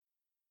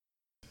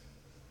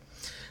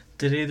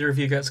Did either of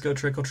you get to go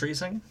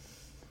trick-or-treating?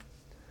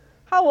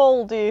 How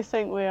old do you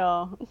think we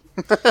are?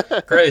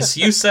 Grace,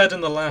 you said in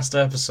the last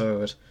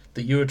episode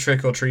that you were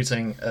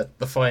trick-or-treating at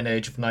the fine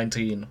age of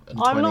 19 and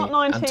 20 I'm not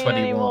 19 and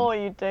 21. anymore,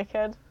 you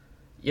dickhead.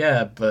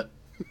 Yeah, but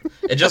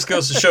it just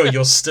goes to show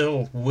you're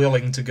still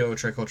willing to go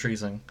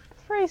trick-or-treating.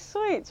 Free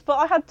sweets, but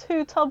I had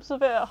 2 tubs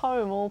of it at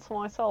home all to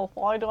myself.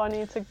 Why do I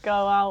need to go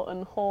out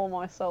and whore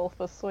myself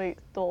for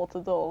sweets door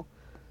to door?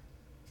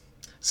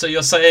 So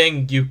you're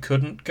saying you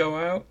couldn't go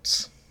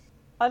out?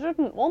 I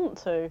didn't want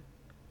to.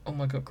 Oh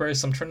my god,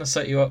 Grace, I'm trying to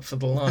set you up for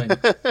the line.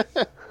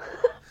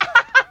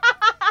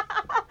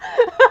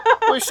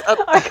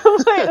 I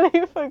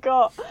completely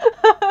forgot.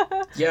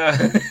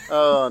 Yeah.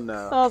 Oh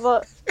no. I was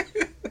like...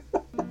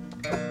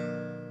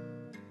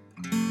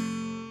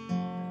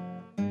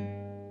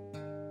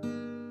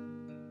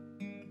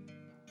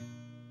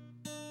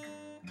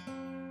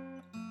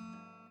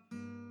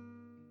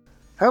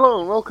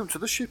 Hello and welcome to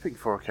the Shipping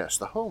Forecast,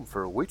 the home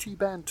for witty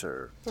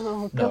banter.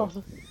 Oh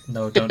god.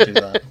 No, don't do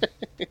that.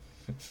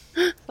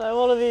 So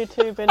what have you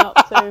two been up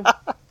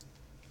to?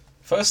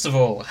 First of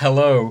all,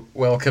 hello,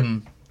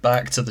 welcome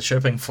back to the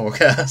Shipping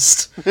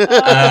Forecast.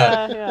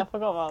 Yeah, I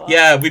forgot about that.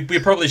 Yeah, we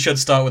probably should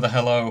start with a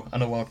hello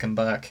and a welcome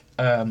back.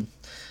 I'm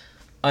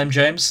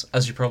James,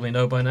 as you probably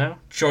know by now.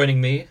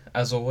 Joining me,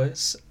 as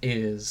always,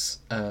 is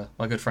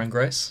my good friend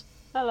Grace.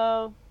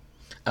 Hello.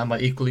 And my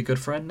equally good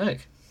friend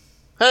Nick.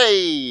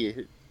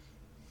 Hey!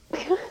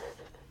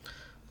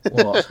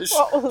 What?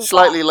 What was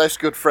Slightly that? less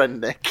good friend,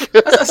 Nick.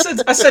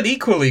 I said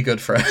equally good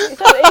friend. You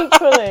said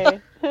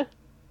equally.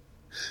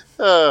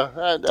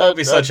 Don't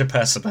be such a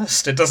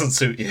pessimist. It doesn't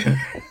suit you.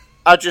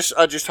 I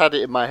just had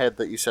it in my head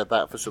that you said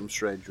that for some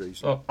strange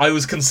reason. Oh, I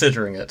was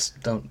considering it.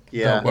 Don't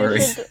worry.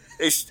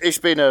 It's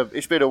been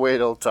a weird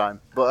old time,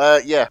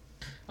 but yeah.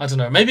 I don't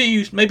know. Maybe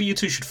you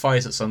two should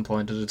fight at some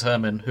point to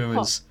determine who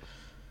is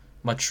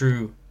my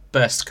true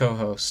best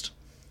co-host.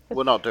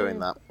 We're not doing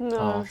that.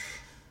 No.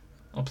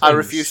 Oh, I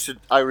refuse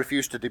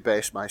to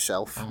debase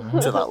myself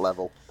to that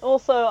level.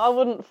 Also, I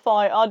wouldn't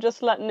fight. I'll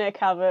just let Nick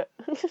have it.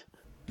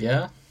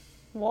 Yeah?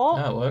 What?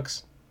 Yeah, it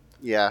works.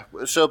 Yeah.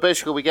 So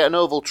basically, we get an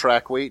oval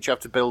track. We each have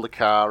to build a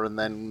car, and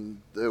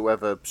then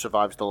whoever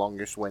survives the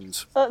longest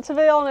wins. To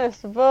be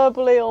honest,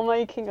 verbally or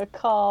making a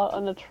car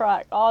and a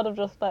track, I'd have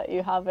just let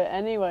you have it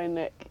anyway,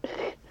 Nick.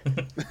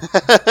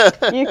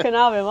 You can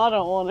have him. I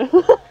don't want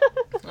him.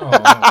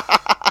 Oh.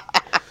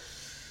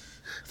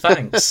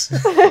 Thanks.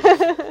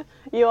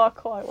 You are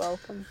quite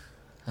welcome.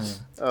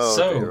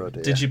 Dear.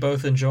 Did you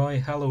both enjoy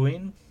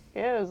Halloween?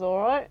 Yeah, it was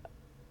alright.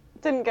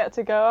 Didn't get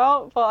to go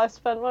out, but I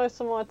spent most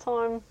of my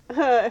time,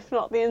 if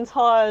not the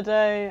entire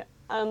day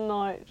and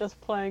night, just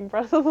playing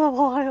Breath of the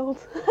Wild.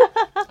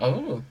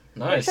 Oh,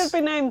 nice. It should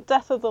be named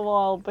Death of the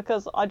Wild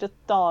because I just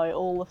die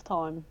all the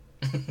time.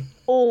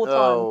 All the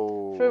time.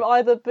 Oh. Through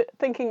either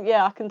thinking,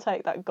 yeah, I can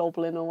take that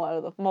goblin or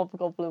whatever, the mob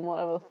goblin,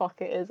 whatever the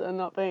fuck it is, and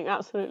not being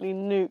absolutely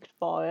nuked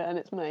by it and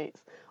its mates.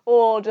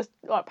 Or just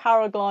like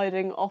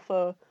paragliding off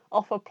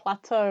a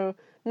plateau,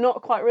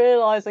 not quite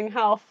realising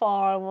how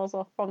far I was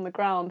off from the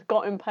ground,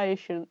 got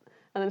impatient,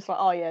 and then it's like,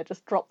 oh yeah,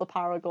 just drop the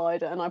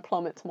paraglider and I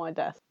plummet to my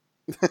death.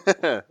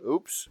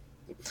 Oops.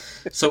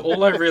 So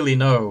all I really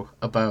know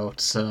about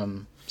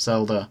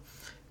Zelda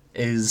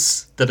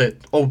is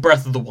that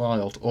Breath of the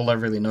Wild, all I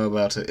really know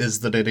about it is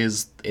that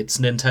it's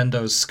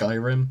Nintendo's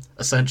Skyrim,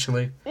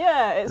 essentially.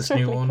 Yeah, it's this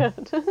new really one.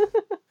 good.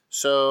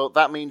 So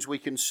that means we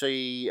can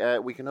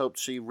hope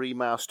to see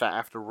remaster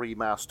after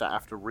remaster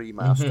after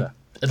remaster.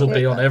 Mm-hmm. It'll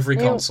be on every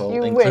console,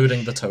 you including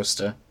wish. the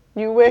toaster.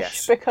 You wish,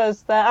 Yes.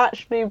 because they're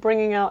actually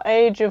bringing out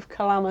Age of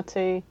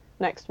Calamity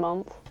next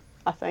month,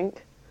 I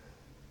think,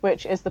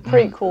 which is the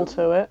prequel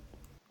to it.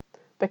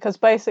 Because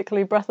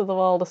basically Breath of the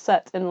Wild is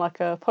set in like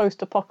a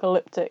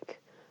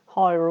post-apocalyptic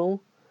Hyrule,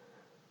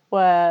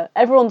 where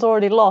everyone's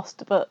already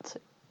lost, but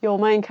your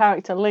main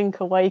character Link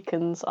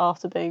awakens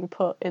after being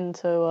put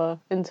into a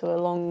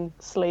long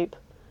sleep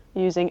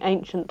using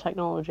ancient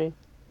technology.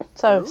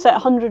 So set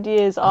 100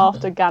 years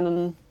after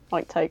Ganon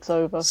takes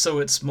over. So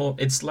it's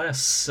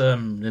less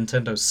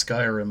Nintendo's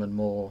Skyrim and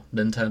more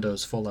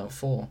Nintendo's Fallout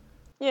 4.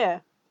 Yeah.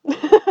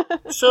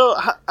 So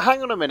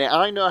hang on a minute.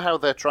 I know how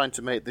they're trying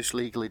to make this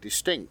legally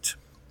distinct.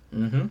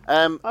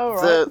 Mm-hmm.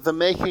 Right.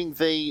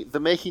 They're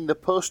making the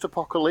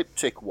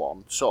post-apocalyptic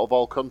one sort of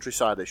all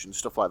countryside-ish and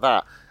stuff like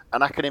that.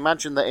 And I can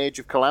imagine that Age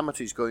of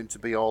Calamity is going to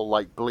be all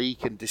like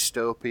bleak and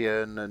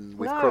dystopian and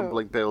with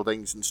crumbling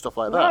buildings and stuff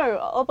like that. No,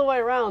 other way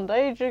around.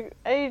 Age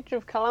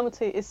of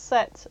Calamity is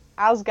set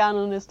as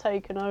Ganon is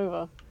taken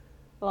over.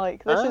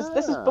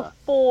 This is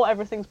before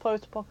everything's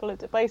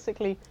post-apocalyptic.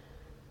 Basically,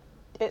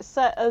 it's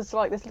set as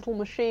this little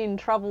machine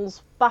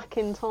travels back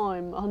in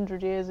time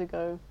 100 years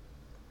ago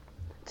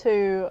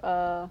to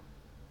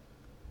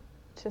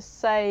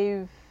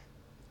save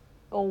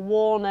or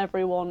warn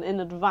everyone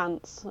in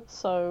advance,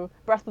 so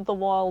Breath of the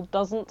Wild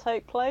doesn't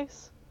take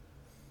place.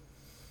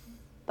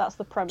 That's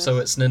the premise. So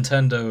it's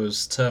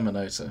Nintendo's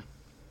Terminator.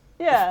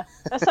 Yeah,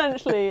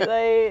 essentially,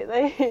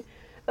 they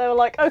they were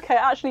like, okay,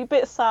 actually a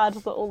bit sad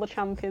that all the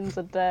champions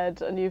are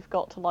dead and you've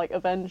got to like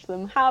avenge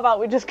them. How about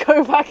we just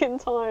go back in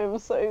time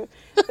so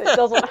it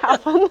doesn't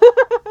happen?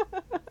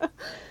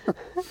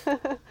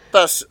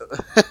 That's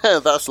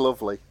that's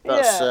lovely.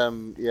 That's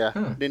Yeah.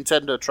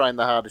 Nintendo trying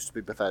their hardest to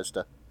be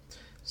Bethesda.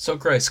 So,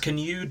 Grace, can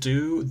you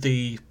do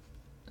the...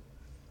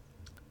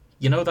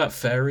 You know that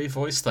fairy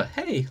voice that,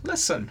 hey,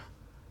 listen?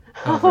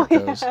 However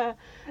it goes. Yeah.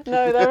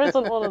 No, there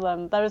isn't one of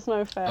them. There is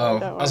no fairy, Oh,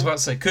 don't I was worry. about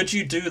to say, could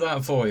you do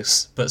that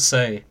voice, but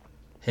say,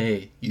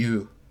 hey,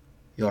 you're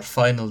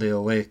finally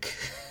awake.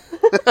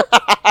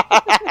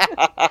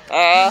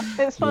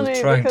 It's funny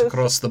You're trying to because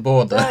cross the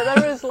border.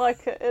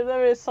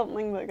 there is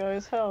something that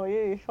goes, oh,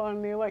 you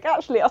finally awake.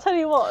 Actually, I'll tell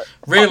you what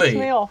Really? fucks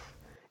me off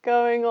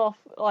going off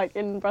like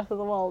in Breath of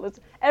the Wild. It's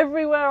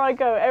everywhere I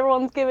go,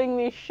 everyone's giving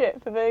me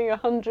shit for being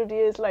 100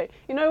 years late.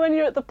 You know when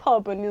you're at the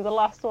pub and you're the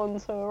last one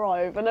to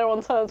arrive and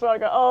everyone turns around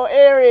and go, oh,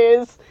 here he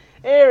is,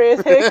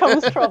 here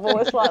comes trouble.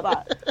 It's like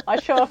that. I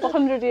show up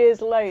 100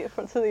 years late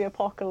to the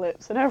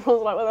apocalypse and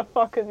everyone's like, where the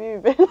fuck have you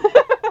been?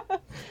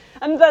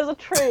 And there's a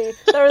tree,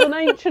 there is an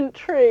ancient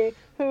tree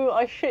who,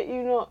 I shit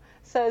you not,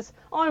 says,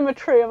 I'm a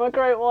tree, I'm a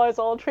great wise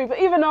old tree, but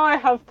even I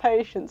have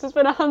patience. It's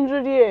been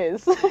 100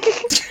 years.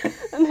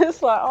 And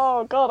it's like,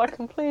 oh god, I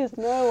can please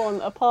no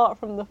one apart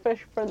from the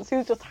fish prince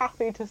who's just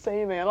happy to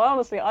see me. And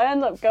honestly, I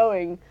end up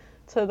going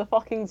to the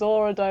fucking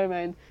Zora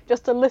domain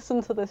just to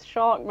listen to this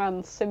shark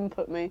man simp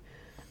at me,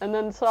 and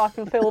then so I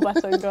can feel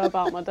better and go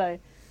about my day.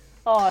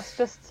 Oh, it's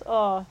just,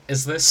 oh.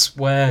 Is this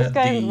where This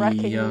game's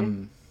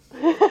wrecking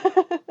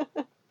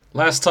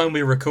last time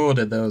we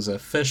recorded, there was a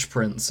fish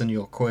prince in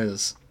your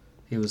quiz.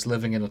 He was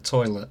living in a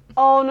toilet.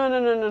 Oh,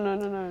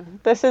 no.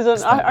 This isn't...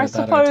 It's not I that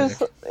suppose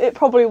idyllic. it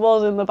probably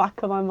was in the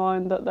back of my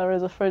mind that there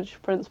is a fridge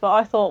prince, but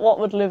I thought, what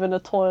would live in a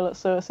toilet,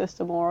 sewer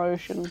system or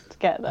ocean to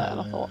get there?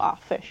 And I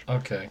thought, fish.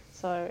 Okay.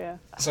 So, yeah.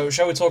 So,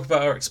 shall we talk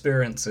about our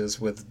experiences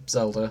with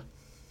Zelda?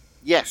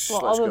 Yes,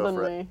 Well, let's other go than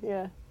for it. me,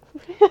 yeah.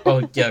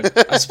 Oh, yeah.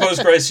 I suppose,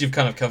 Grace, you've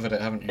kind of covered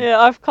it, haven't you?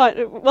 Yeah, I've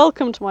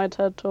welcome to my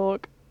TED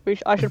Talk.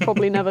 I should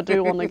probably never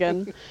do one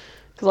again,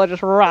 because I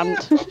just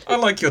rant. I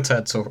like your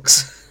TED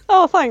Talks.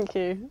 Oh, thank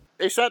you.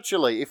 It's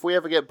actually, if we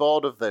ever get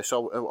bored of this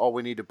or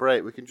we need a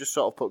break, we can just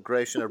sort of put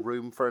Grace in a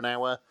room for an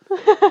hour,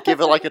 give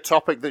her like a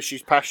topic that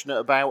she's passionate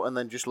about, and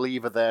then just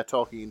leave her there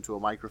talking into a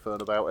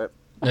microphone about it.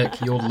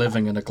 Nick, you're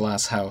living in a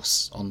glass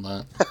house on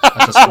that.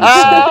 I just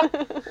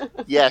want to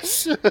say.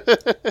 Yes.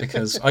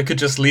 Because I could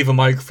just leave a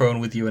microphone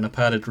with you in a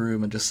padded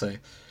room and just say,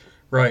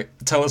 right,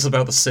 tell us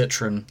about the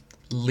Citron,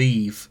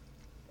 leave,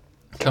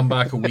 come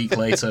back a week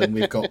later and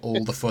we've got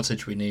all the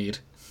footage we need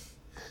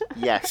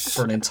Yes.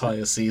 for an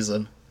entire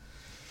season.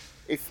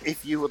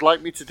 If you would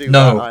like me to do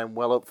No. that, I am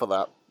well up for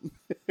that.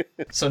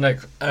 So Nick,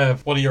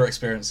 what are your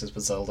experiences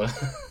with Zelda?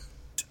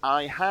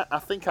 I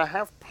think I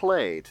have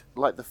played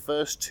like the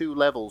first 2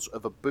 levels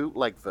of a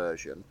bootleg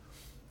version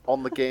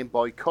on the Game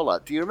Boy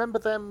Color. Do you remember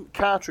them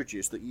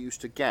cartridges that you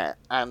used to get?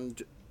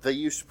 And they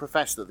used to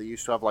profess that they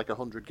used to have like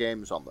 100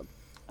 games on them.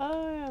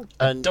 Oh, yeah.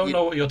 I don't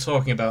know what you're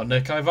talking about,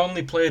 Nick. I've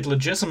only played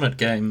legitimate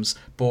games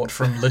bought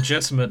from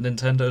legitimate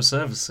Nintendo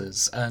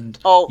services, and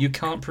you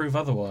can't prove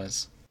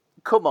otherwise.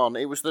 Come on,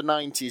 it was the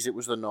 90s, it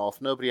was the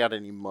North, nobody had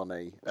any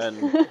money,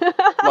 and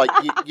like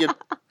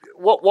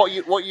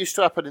what used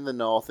to happen in the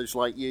North is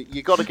like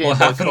you got a Game What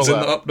Boy happens in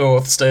Color. the up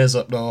north stays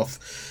up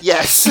north.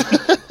 Yes,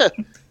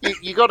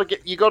 you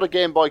got a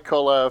Game Boy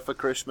Color for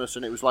Christmas,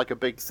 and it was like a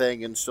big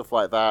thing and stuff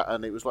like that,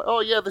 and it was like,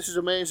 oh yeah, this is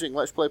amazing,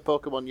 let's play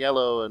Pokemon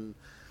Yellow, and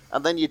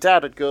then your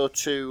dad would go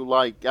to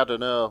like, I don't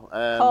know,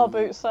 Car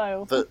boot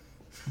sale.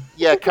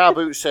 car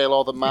boot sale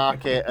or the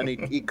market, and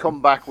he'd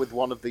come back with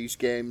one of these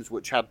games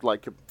which had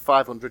like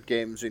 500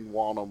 games in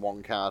one on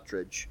one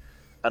cartridge,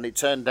 and it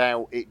turned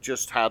out it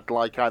just had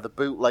like either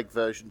bootleg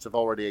versions of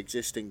already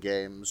existing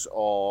games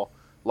or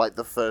like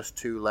the first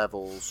 2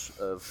 levels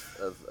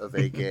of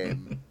a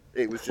game.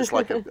 It was just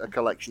like a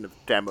collection of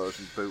demos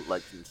and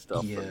bootlegs and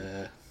stuff. Yeah.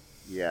 And,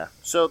 yeah.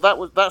 So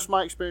that's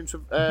my experience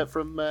of,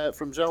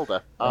 from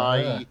Zelda.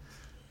 I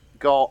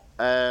got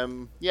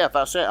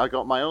that's it. I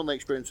got my only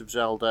experience of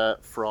Zelda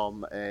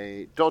from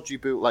a dodgy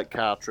bootleg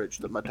cartridge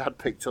that my dad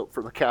picked up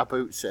from a car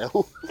boot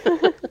sale.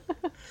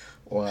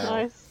 Wow.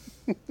 Nice.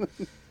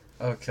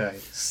 Okay,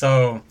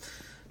 so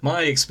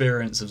my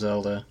experience of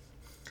Zelda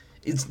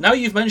is, now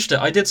you've mentioned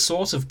it, I did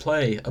sort of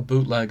play a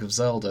bootleg of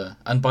Zelda,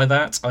 and by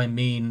that I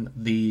mean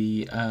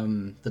the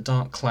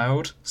Dark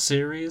Cloud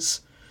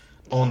series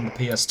on the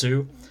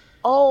PS2.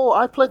 Oh,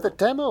 I played the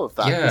demo of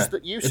that. Yeah,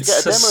 You used to get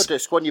a demo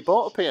disc when you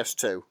bought a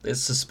PS2. It's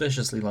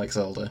suspiciously like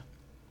Zelda.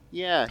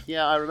 Yeah,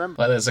 I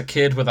remember. Like, there's a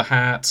kid with a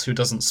hat who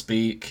doesn't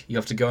speak. You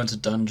have to go into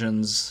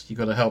dungeons. You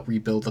got to help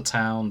rebuild the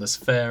town. There's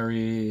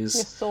fairies.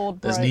 Your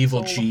sword There's an breaks evil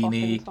all the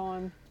genie. fucking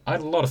time. I had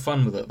a lot of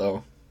fun with it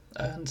though,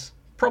 and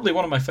probably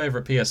one of my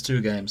favourite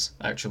PS2 games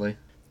actually.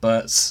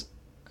 But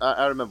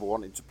I remember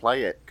wanting to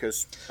play it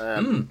because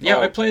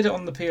I played it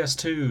on the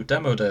PS2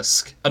 demo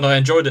disc, and I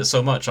enjoyed it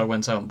so much I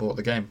went out and bought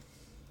the game.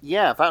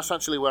 Yeah, that's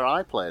actually where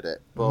I played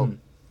it, but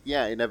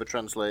it never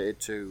translated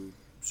to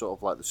sort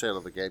of like the sale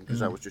of the game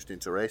because I was just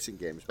into racing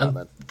games back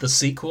then. The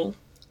sequel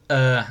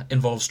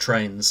involves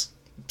trains,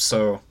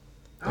 so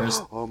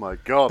oh my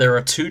god! There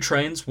are 2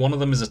 trains. One of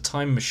them is a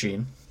time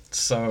machine.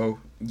 So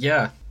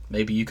yeah,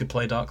 maybe you could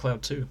play Dark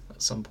Cloud 2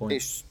 at some point.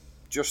 It's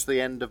just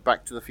the end of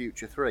Back to the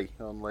Future 3,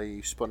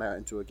 only spun out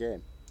into a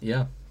game.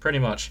 Yeah, pretty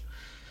much.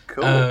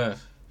 Cool.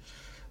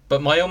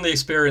 But my only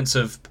experience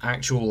of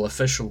actual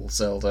official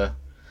Zelda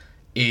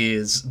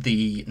is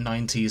the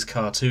 90s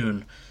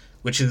cartoon,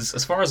 which is,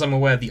 as far as I'm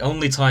aware, the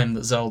only time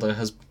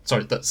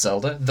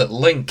that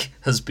Link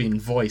has been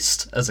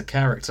voiced as a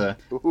character.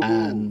 Ooh.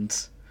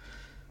 And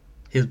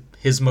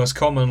his most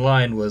common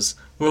line was,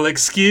 "Well,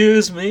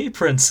 excuse me,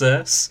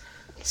 princess."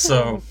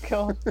 So Oh,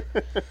 God.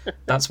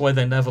 that's why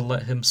they never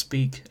let him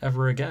speak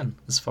ever again,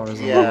 as far as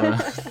I'm aware.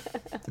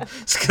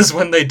 It's because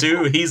when they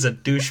do, he's a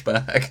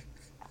douchebag.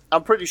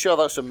 I'm pretty sure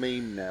that's a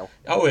meme now.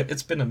 Oh,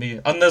 it's been a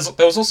meme. And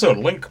there was also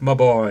Link, my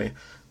boy,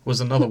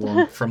 was another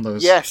one from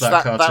those. Yes,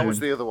 that cartoon. that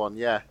was the other one.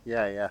 Yeah.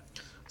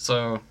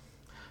 So,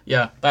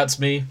 yeah, that's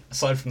me.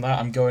 Aside from that,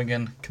 I'm going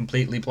in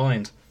completely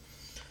blind.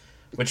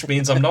 Which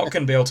means I'm not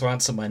going to be able to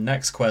answer my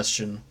next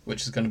question,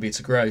 which is going to be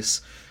to Grace.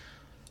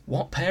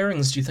 What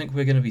pairings do you think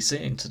we're going to be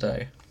seeing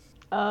today?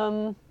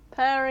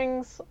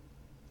 Pairings,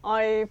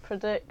 I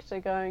predict, are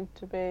going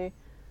to be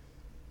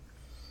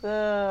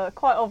the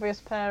quite obvious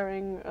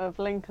pairing of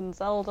Link and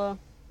Zelda.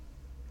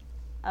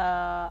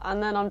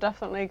 And then I'm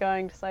definitely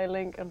going to say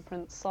Link and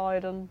Prince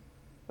Sidon,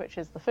 which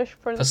is the Fish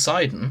Prince.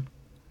 Poseidon?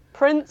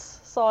 Prince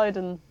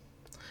Sidon.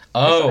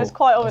 Oh. It's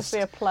quite obviously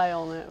a play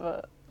on it,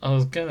 but... I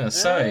was going to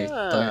say...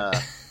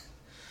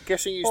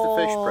 Guessing he's the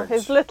Fish Prince.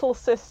 His little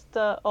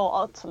sister...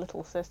 Oh, it's a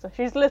little sister.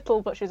 She's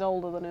little, but she's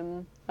older than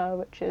him,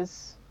 which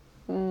is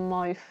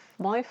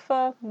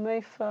Myfa?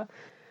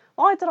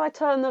 Why did I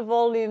turn the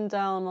volume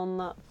down on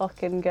that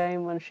fucking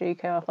game when she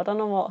came up? I don't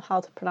know how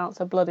to pronounce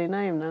her bloody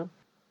name now.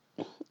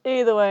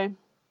 Either way,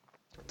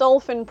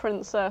 Dolphin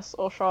Princess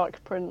or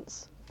Shark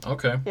Prince.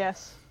 Okay.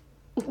 Yes.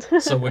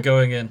 So we're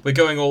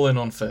going all in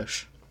on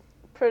fish.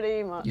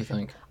 Pretty much. You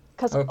think?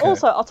 Because Okay.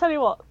 also, I'll tell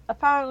you what,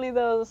 apparently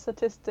there was a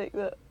statistic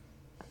that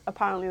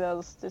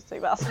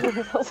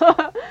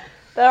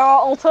there are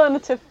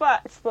alternative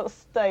facts that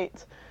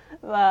state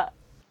that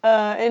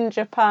in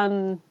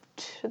Japan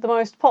the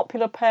most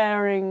popular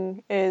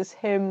pairing is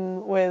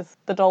him with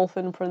the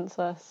Dolphin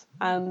Princess,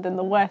 and in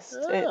the West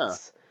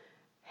it's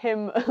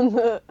him and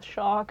the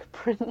Shark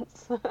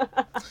Prince.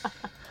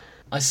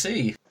 I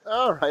see.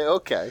 Alright,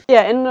 okay.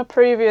 Yeah, in the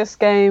previous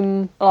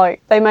game,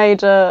 like, they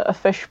made a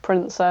fish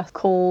princess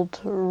called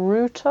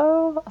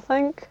Ruto, I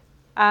think.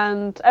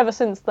 And ever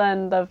since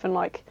then, they've been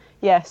like,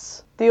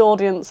 yes, the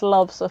audience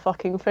loves a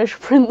fucking fish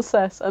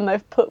princess, and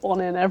they've put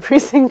one in every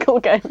single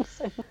game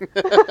since.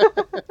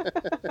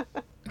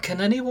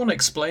 Can anyone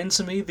explain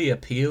to me the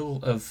appeal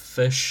of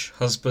fish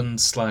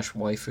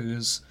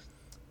husbands/waifus?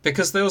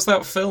 Because there was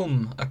that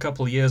film a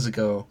couple of years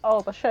ago.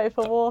 Oh, The Shape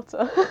of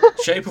Water.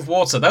 Shape of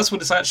Water, that's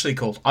what it's actually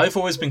called. I've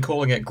always been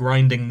calling it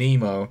Grinding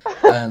Nemo.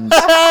 And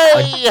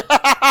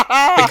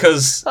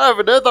because I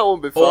haven't heard that one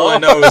before. all I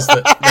know is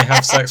that they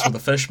have sex with a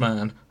fish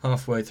man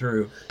halfway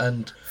through.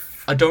 And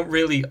I don't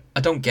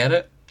get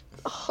it.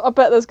 I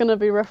bet there's going to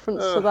be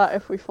reference to that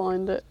if we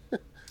find it.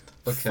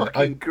 Okay,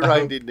 Fucking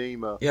Grinding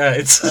Nemo. Yeah,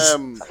 it's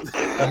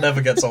that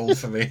never gets old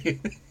for me.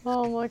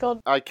 Oh my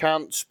god. I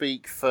can't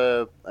speak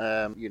for,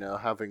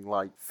 having,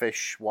 like,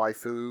 fish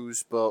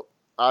waifus, but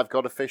I've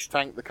got a fish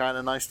tank they're kind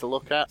of nice to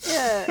look at.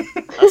 Yeah.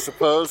 I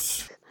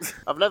suppose.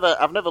 I've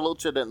never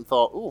looked at it and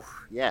thought, ooh,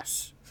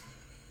 yes,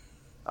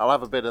 I'll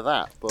have a bit of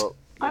that, but...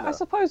 I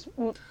suppose,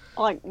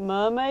 like,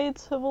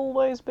 mermaids have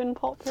always been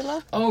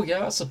popular. Oh, yeah,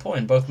 that's the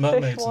point. Both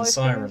mermaids and waifus.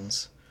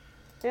 sirens.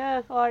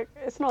 Yeah, like,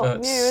 it's not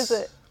new, is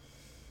it?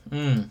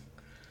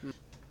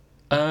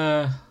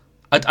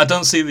 I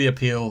don't see the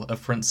appeal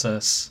of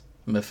Princess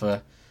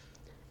Mifa.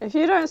 If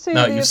you don't see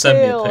No, the you've sent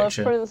me a appeal of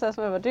picture. Princess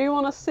Mifa, do you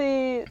want to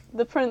see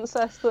the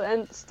princess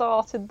that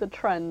started the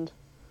trend?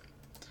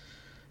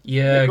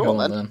 Yeah, go go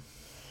on on then. then.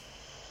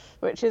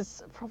 Which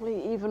is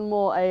probably even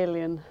more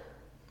alien.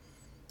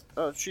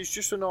 She's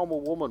just a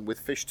normal woman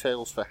with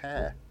fishtails for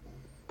hair.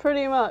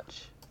 Pretty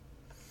much.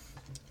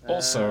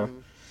 Also,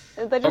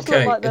 They just Okay,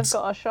 look like they've it's-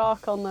 got a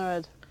shark on their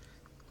head.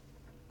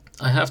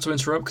 I have to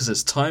interrupt because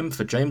it's time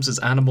for James's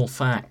animal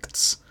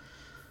facts.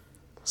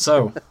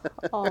 So,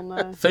 Oh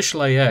no. fish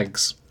lay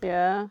eggs.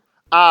 Yeah.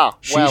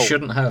 She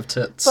shouldn't have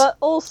tits. But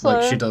also,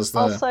 like she does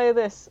I'll there. say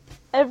this.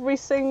 Every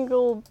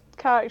single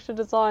character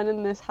design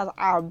in this has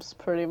abs,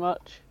 pretty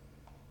much.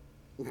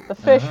 The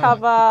fish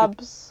have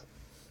abs.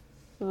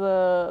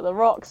 The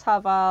rocks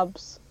have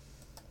abs.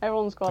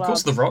 Everyone's got Of course,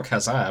 abs. The Rock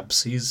has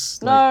abs. He's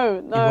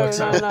No. works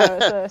out.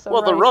 It's a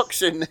Well, the race.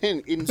 rock's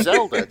in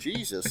Zelda.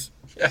 Jesus.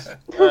 Yeah.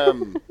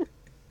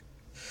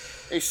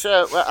 It's.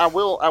 I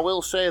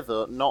will say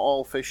though, not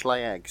all fish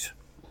lay eggs.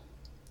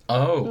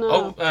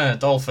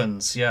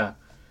 Dolphins. Yeah.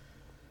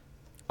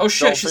 Oh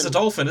shit, she's a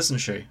Dolphin. dolphin, isn't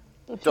she?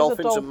 She's a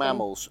Dolphins dolphin. are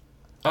mammals.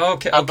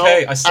 Okay, And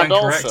I stand and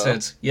also-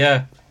 corrected.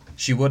 Yeah,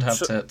 she would have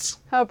tits.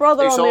 Her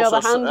brother, It's on the other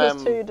also, hand,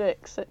 has two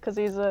dicks because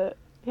he's a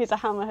He's a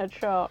hammerhead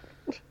shark.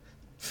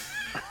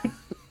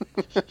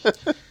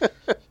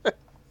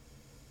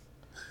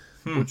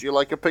 Would you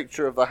like a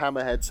picture of the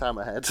hammerhead's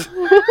hammerhead?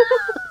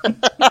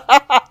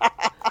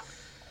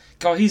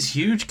 God, he's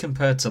huge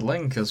compared to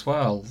Link as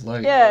well.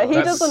 Like, Yeah, he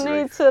doesn't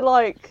need to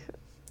like.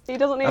 He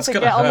doesn't need That's to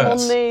gonna get on hurt.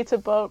 one knee to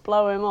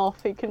blow him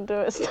off. He can do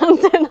it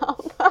standing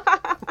up.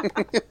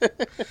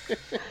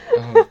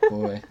 Oh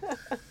boy.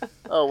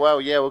 Oh well,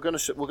 yeah, we're gonna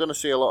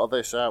see a lot of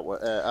this, aren't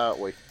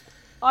we?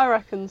 I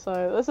reckon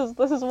so.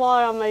 This is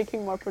why I'm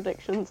making my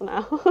predictions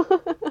now.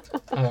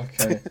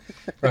 Okay.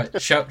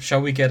 Right.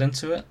 Shall we get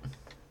into it?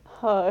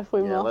 If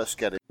we Yeah, must. let's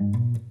get it.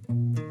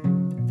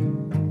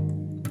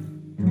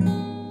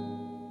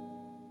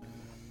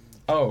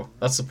 Oh,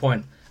 that's the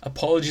point.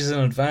 Apologies in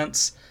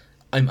advance.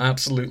 I'm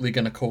absolutely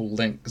going to call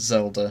Link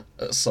Zelda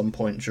at some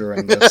point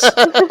during this.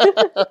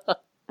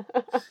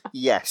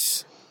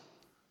 Yes.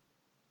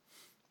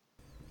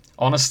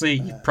 Honestly,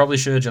 you probably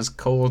should have just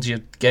called your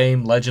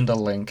game Legend of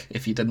Link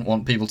if you didn't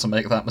want people to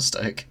make that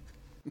mistake.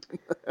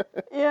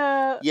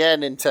 Yeah, Yeah,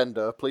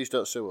 Nintendo, please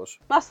don't sue us.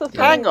 that's the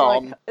thing. Hang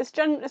on. Like,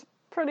 it's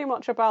pretty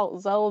much about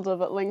Zelda,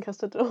 but Link has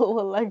to do all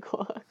the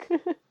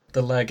legwork.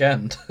 The leg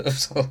end of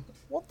the...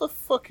 What the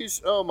fuck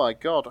is... Oh my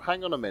god,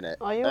 hang on a minute.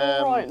 Are you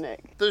alright,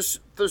 Nick? There's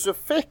a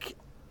fic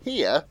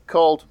here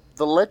called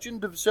The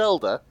Legend of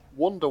Zelda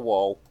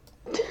Wonderwall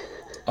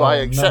by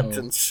Oh,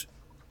 Acceptance.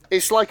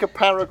 It's like a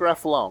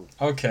paragraph long.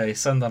 No. Okay,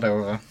 send that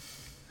over.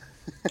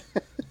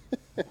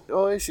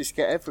 Oasis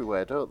get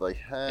everywhere, don't they?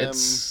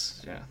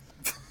 It's... yeah.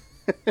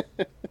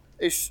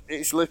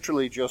 It's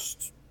literally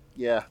just...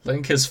 Yeah.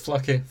 Link is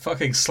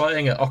fucking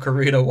slaying at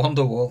Ocarina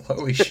Wonderwall.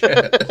 Holy shit.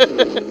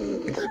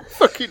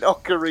 Fucking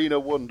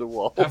Ocarina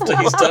Wonderwall. After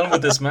he's done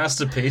with this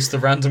masterpiece, the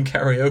random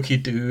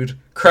karaoke dude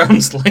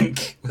crowns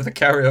Link with a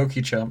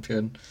karaoke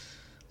champion.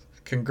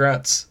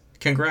 Congrats.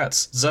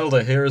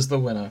 Zelda, here is the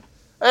winner.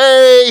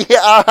 Hey!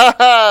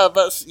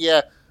 That's...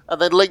 Yeah. And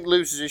then Link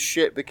loses his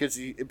shit because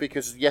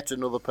yet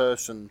another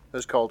person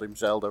has called him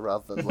Zelda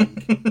rather than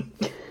Link.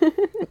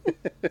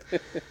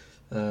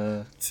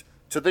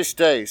 To this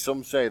day,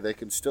 some say they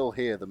can still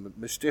hear the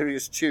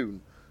mysterious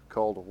tune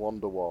called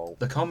Wonderwall.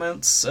 The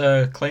comments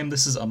claim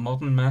this is a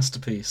modern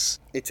masterpiece,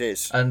 It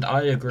is. and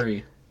I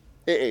agree.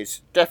 It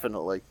is,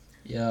 definitely.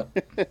 Yeah.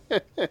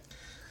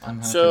 I'm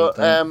happy So, with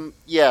that.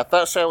 yeah,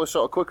 that's our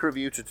sort of quick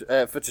review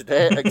for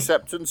today.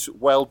 Acceptance,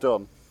 well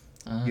done.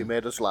 You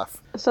made us laugh.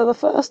 So the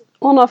first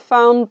one I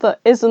found that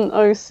isn't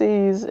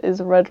OC's is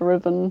Red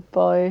Ribbon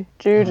by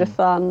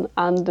Judithan,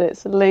 and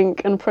it's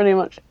Link and pretty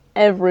much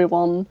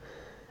everyone.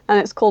 And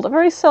it's called A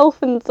Very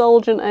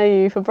Self-Indulgent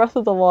AU for Breath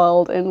of the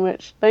Wild, in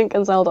which Link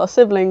and Zelda are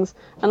siblings,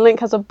 and Link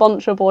has a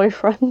bunch of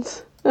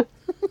boyfriends.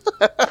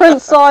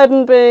 Prince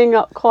Sidon being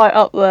quite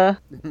up there.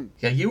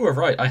 Yeah, you were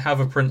right. I have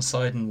a Prince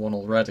Sidon one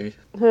already.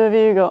 Who have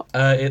you got?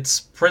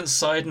 It's Prince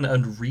Sidon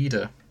and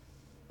Reader.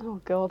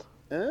 Oh god.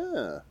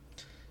 Ah.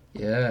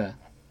 Yeah.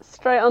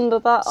 Straight under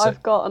that, So-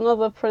 I've got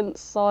another Prince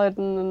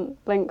Sidon and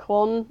Link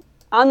one,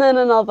 and then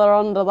another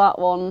under that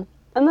one,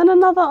 and then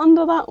another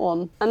under that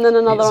one, and then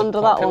another He's a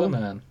under that popular one.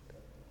 man.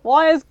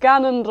 Why is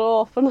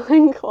Ganondorf and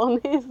Link one?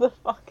 He's the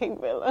fucking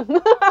villain.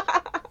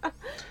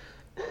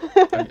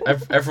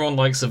 Everyone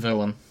likes a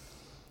villain.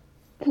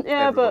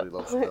 Yeah, Everybody but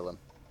loves a villain.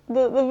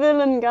 the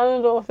villain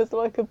Ganondorf is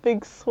like a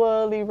big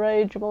swirly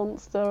rage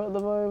monster at the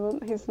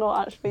moment. He's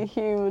not actually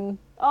human.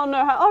 Oh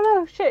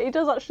no, shit, he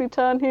does actually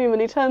turn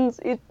human. He's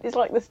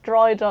like this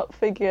dried up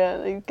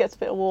figure. He gets a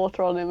bit of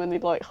water on him and he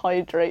like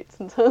hydrates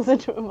and turns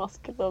into a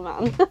muscular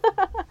man.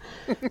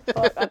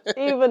 Fuck, and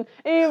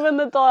even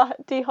the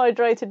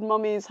dehydrated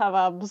mummies have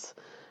abs.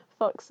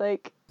 Fuck's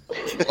sake.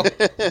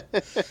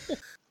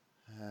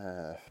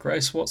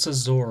 Grace, what's a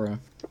Zora?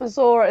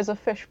 Zora is a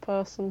fish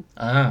person.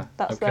 Ah,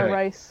 That's okay. their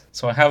race.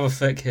 So I have a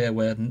fic here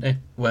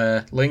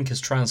where Link is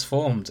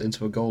transformed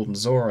into a golden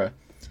Zora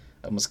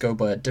and must go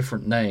by a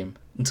different name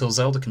until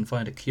Zelda can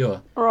find a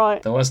cure.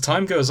 Right. Though as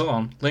time goes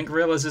on, Link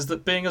realizes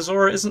that being a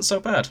Zora isn't so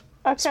bad.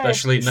 Okay.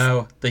 Especially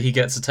now that he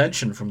gets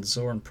attention from the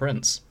Zoran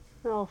prince.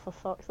 Oh, for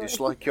fuck's sake. It's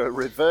like a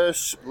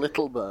reverse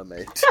Little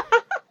Mermaid.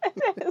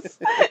 It is.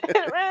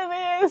 It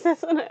really is,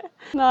 isn't it?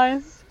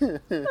 Nice.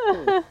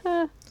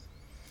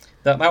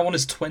 That one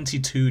is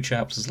 22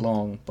 chapters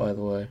long, by the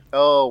way.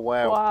 Oh,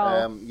 wow.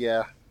 Wow.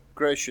 Yeah.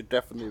 Grace should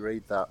definitely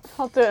read that.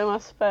 I'll do it in my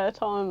spare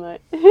time,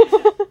 mate.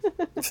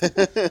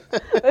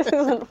 This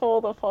isn't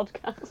for the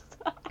podcast.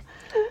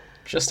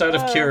 Just out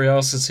of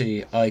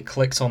curiosity, I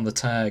clicked on the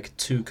tag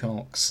 2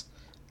 cocks,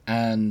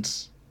 and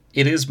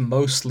it is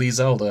mostly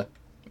Zelda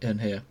in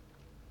here,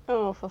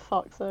 Oh, for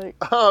fuck's sake.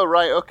 Oh,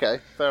 right, okay.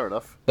 Fair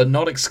enough. but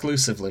not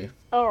exclusively.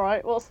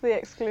 Alright, what's the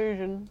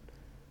exclusion?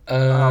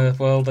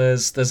 Well,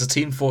 there's a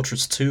Team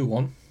Fortress 2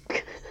 one,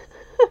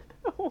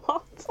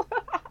 What?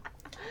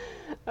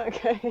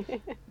 Okay.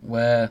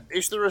 where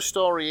Is there a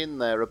story in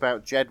there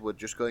about Jedward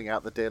just going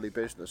out the daily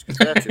business? Because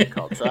they're two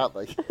cocks, aren't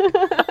they?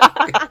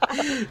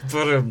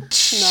 but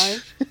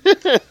Nice.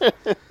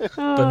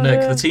 But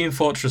Nick, the Team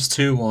Fortress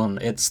 2 one,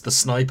 it's the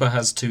sniper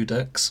has 2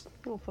 dicks.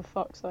 Oh, for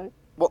fuck's sake.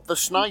 What, the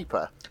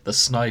sniper? The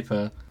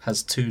sniper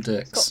has 2 It's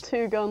dicks. got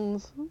 2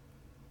 guns.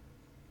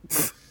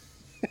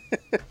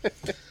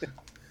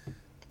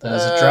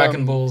 There's a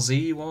Dragon Ball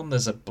Z one,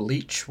 there's a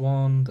Bleach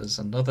one, there's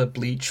another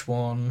Bleach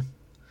one,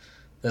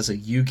 there's a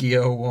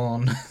Yu-Gi-Oh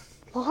one.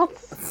 What?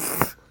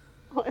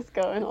 What is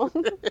going on?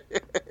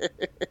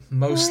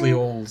 Mostly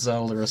all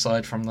Zelda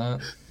aside from that.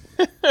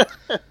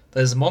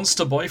 There's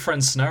Monster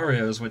Boyfriend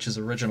Scenarios, which is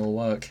original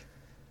work.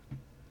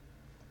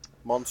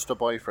 Monster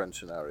boyfriend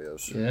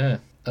scenarios. Yeah.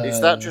 Is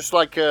that just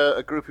like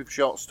a group of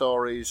short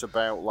stories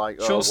about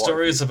like... Short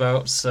stories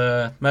about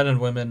men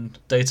and women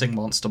dating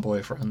monster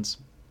boyfriends.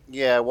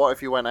 Yeah, what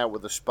if you went out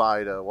with a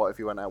spider? What if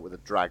you went out with a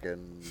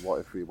dragon?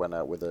 What if we went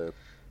out with a...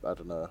 I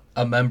don't know.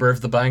 A member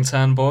of the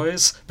Bangtan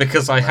Boys?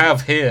 Because I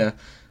have here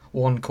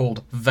one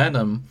called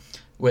Venom,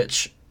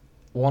 which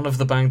one of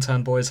the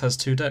Bangtan Boys has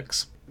 2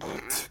 dicks.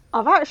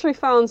 I've actually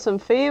found some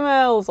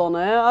females on it.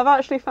 I've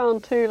actually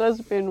found 2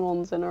 lesbian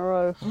ones in a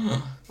row.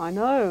 I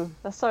know,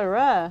 they're so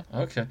rare.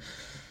 Okay.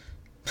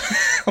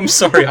 I'm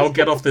sorry, I'll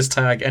get off this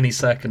tag any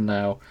second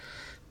now.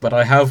 But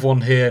I have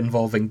one here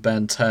involving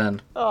Ben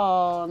 10.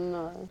 Oh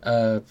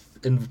no.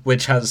 In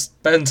which has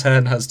Ben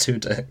 10 has 2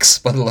 dicks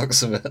by the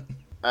looks of it.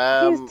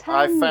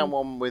 I found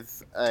one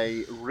with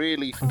a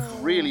really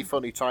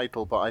funny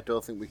title, but I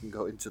don't think we can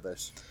go into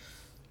this.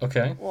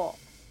 Okay. What?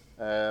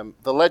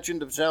 The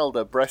Legend of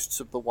Zelda: Breasts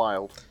of the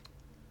Wild.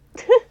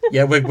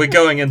 Yeah, we're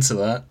going into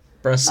that.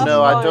 Breasts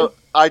No, fine.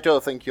 I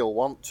don't think you'll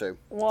want to.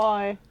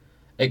 Why?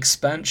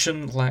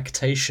 Expansion,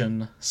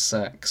 lactation,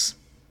 sex.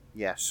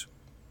 Yes.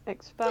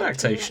 Expansion.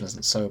 Lactation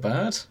isn't so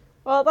bad.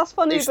 Well, that's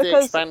funny It's the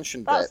because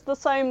expansion that's bit. the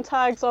same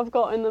tags I've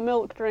got in the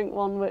milk drink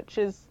one, which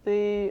is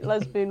the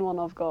lesbian one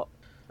I've got.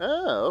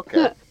 Oh,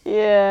 okay.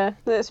 Yeah,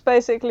 it's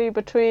basically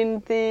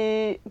between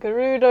the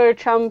Gerudo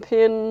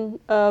champion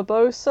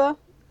Urbosa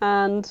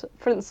and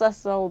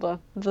Princess Zelda.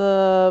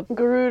 The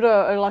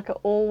Gerudo are like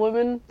all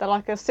women. They're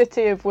like a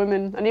city of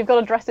women, and you've got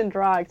to dress in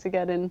drag to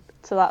get in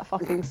to that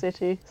fucking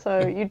city. So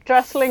you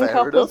dress Link Fair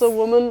up as enough. a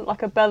woman,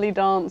 like a belly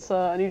dancer,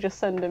 and you just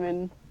send him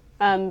in.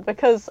 And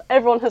because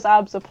everyone has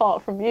abs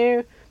apart from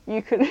you,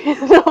 you can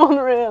no one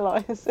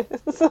realises.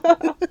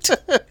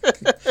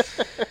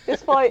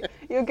 It's like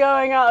you're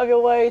going out of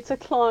your way to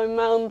climb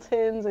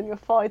mountains and you're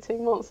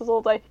fighting monsters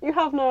all day. You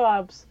have no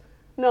abs,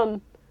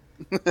 none.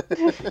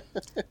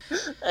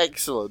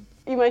 Excellent.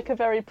 You make a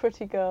very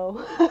pretty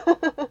girl.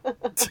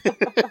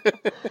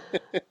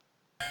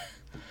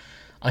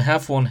 I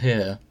have one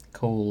here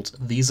called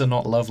These Are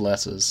Not Love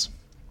Letters.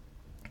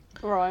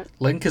 Right.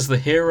 Link is the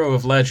hero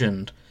of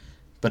legend,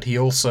 but he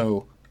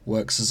also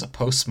works as a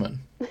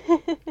postman.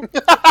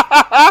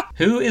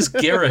 Who is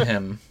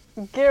Girahim?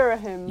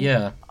 Girahim.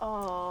 Yeah.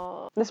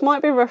 Oh. This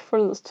might be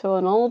reference to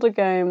an older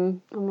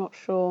game. I'm not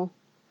sure.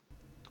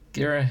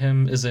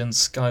 Girahim is in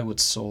Skyward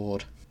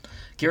Sword.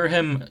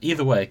 Girahim,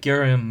 either way,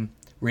 Girahim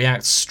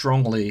reacts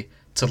strongly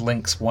to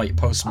Link's white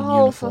postman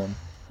uniform.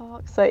 For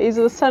fuck's sake, he's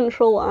the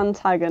central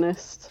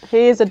antagonist.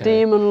 He is a Okay.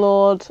 demon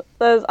lord.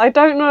 I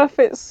don't know if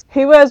it's...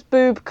 He wears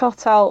boob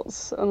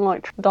cutouts and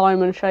like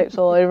diamond shapes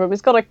all over him.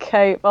 He's got a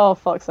cape. Oh,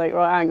 fuck's sake.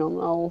 Right, hang on.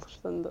 I'll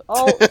send it.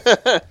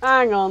 Oh,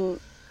 hang on.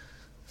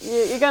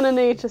 You're going to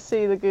need to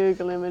see the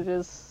Google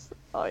images.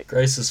 Like,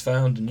 Grace has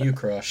found a new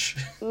crush.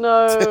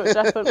 no,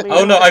 definitely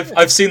Oh no, not.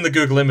 I've seen the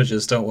Google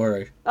images, don't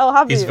worry. Oh,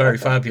 have He's you? very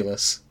Okay.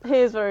 fabulous. He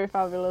is very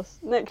fabulous.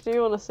 Nick, do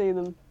you want to see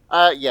them?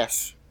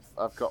 Yes.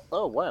 I've got...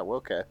 Oh, wow,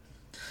 okay.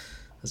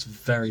 That's a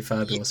very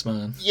fabulous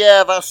man.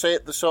 Yeah, that's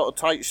it. The sort of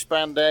tight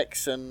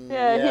spandex and...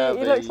 Yeah,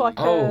 he looks like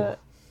Oh.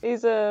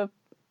 He's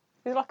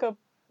like a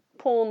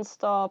porn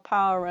star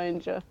Power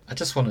Ranger. I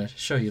just want to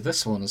show you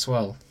this one as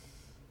well.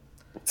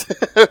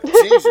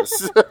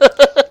 Jesus.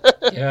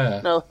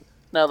 Yeah.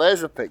 Now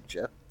there's a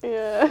picture.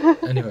 Yeah.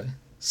 Anyway,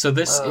 so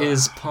this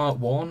is part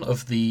 1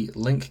 of the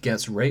Link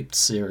Gets Raped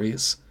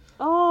series,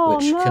 Oh,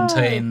 which no.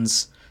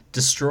 contains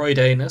destroyed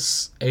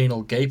anus,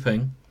 anal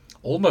gaping,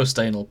 almost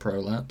anal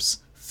prolapse,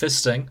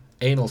 fisting,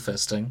 anal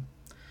fisting,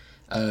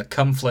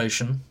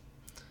 cumflation,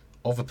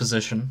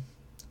 oviposition,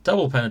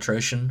 double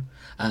penetration,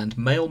 and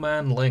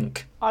mailman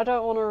Link. I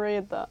don't want to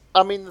read that.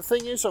 I mean, the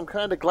thing is, I'm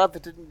kind of glad they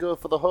didn't go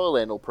for the whole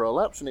anal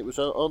prolapse, and it was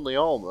only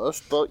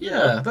almost, but, you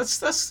Yeah, know.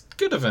 that's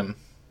good of him.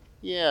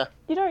 Yeah.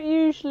 You don't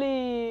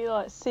usually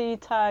see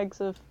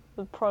tags of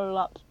the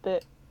prolapse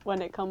bit when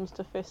it comes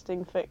to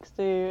fisting fix,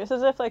 do you? It's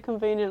as if they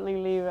conveniently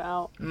leave it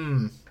out.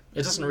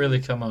 It doesn't really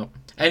come up.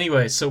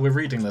 Anyway, so we're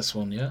reading this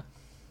one, yeah?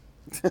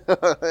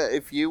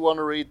 If you want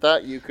to read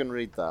that, you can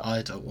read that.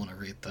 I don't want to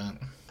read that.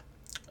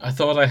 I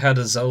thought I had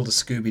a Zelda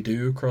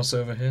Scooby-Doo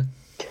crossover here.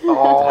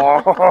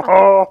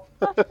 Oh.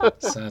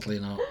 Sadly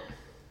not.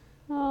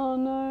 Oh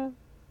no.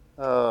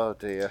 Oh,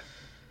 dear.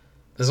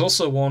 There's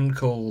also one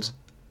called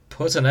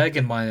Put an Egg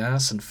in My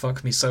Ass and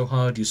Fuck Me So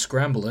Hard You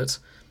Scramble It,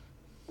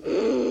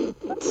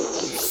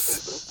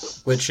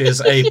 which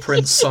is a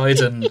Prince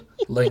Sidon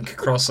Link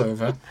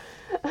crossover.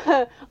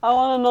 I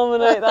want to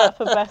nominate that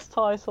for best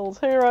titles.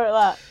 Who wrote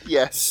that?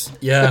 Yes.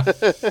 Yeah,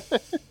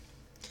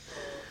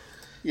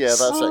 Yeah,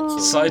 that's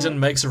excellent. Sidon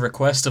makes a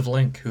request of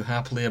Link, who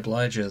happily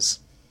obliges.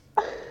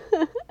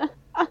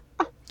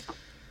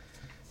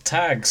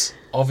 Tags.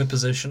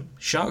 Oviposition.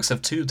 Sharks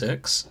have 2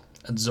 dicks.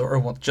 And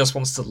Zora just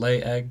wants to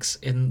lay eggs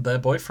in their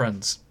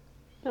boyfriends.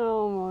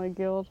 Oh my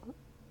god.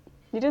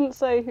 You didn't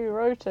say who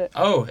wrote it.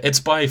 Oh, it's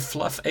by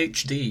Fluff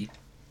HD.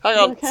 Hang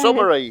on, Okay.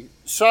 summary.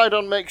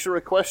 Sidon makes a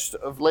request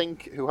of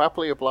Link, who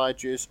happily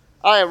obliges.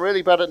 I am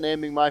really bad at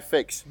naming my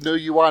fix. No,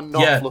 you are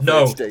not, Yeah, Fluff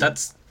no,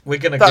 HD. we're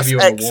gonna That's give you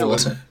an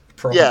excellent. award.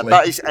 Probably. Yeah,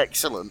 that is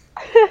excellent.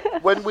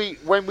 when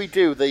we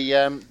do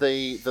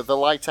the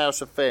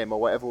Lighthouse of Fame or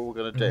whatever we're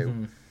going to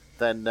do,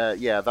 then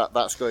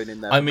that's going in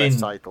there. I For mean, best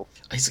title.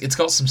 It's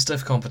got some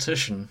stiff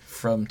competition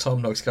from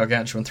Tom Nook's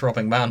Gargantuan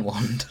Throbbing Man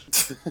Wand.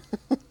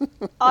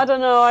 I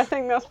don't know, I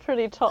think that's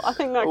pretty tough. I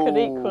think that could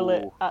equal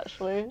it, Ooh.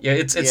 actually. Yeah,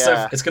 it's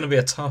going to be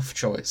a tough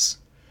choice.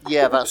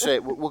 Yeah, that's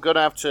it. We're going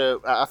to have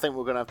to. I think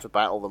we're going to have to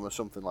battle them or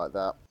something like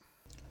that.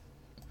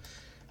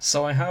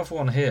 So I have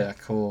one here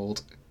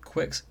called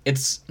Quicks.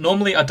 It's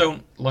normally I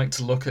don't like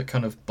to look at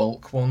kind of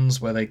bulk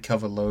ones where they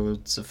cover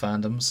loads of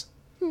fandoms.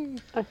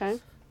 Okay.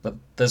 But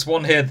there's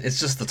one here, it's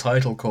just the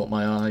title caught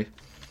my eye.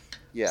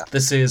 Yeah.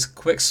 This is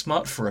Quick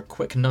Smut for a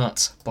Quick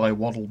Nut by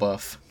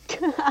Waddlebuff.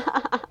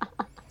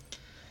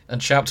 And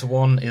chapter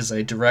 1 is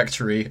a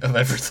directory of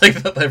everything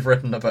that they've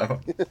written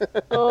about.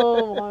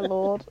 Oh my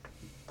lord.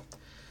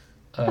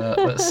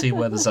 Let's see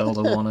where the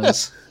Zelda one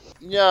is.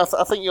 Yeah,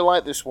 I think you'll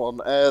like this one.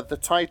 The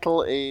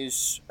title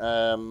is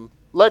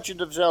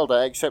Legend of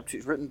Zelda, except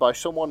it's written by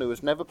someone who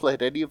has never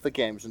played any of the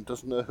games and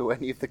doesn't know who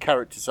any of the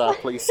characters are.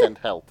 Please send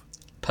help.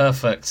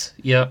 Perfect.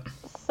 Yep.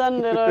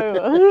 Send it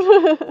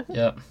over.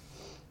 Yep.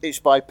 It's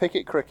by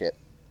Picket Cricket.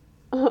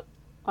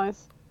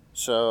 Nice.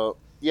 So,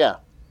 yeah,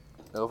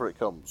 over it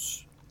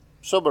comes.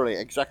 Summary,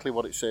 exactly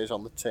what it says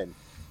on the tin.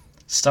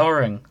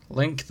 Starring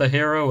Link the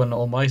Hero and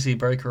Almighty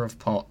Breaker of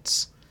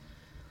Pots.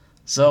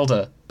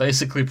 Zelda,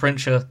 basically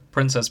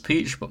Princess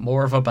Peach, but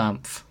more of a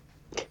bamf.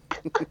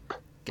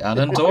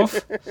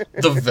 Ganondorf,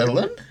 the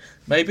villain,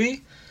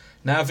 maybe?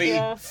 Navi,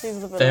 Yeah, he's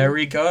the villain.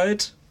 Fairy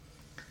Guide.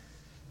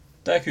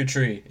 Deku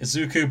Tree,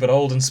 Izuku but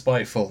old and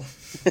spiteful.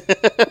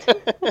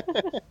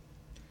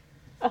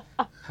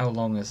 How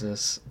long is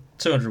this?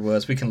 200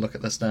 words, we can look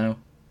at this now.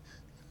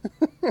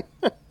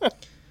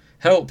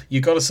 Help, you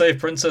gotta save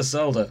Princess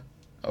Zelda.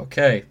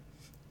 Okay.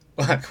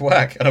 Whack,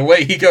 whack, and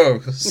away he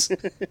goes.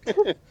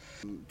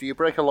 Do you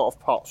break a lot of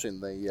pots in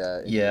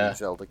the Yeah.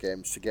 Zelda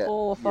games to get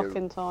All the your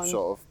fucking time.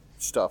 sort of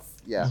stuff?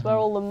 Yeah. That's where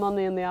all the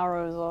money and the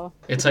arrows are.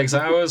 It takes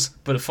hours,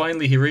 but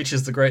finally he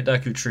reaches the Great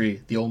Deku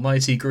Tree, the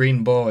almighty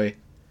green boy.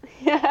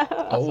 Yeah,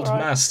 that's Old right.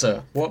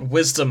 master, what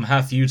wisdom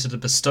hath you to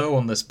bestow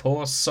on this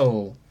poor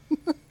soul?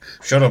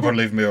 Shut up and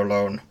leave me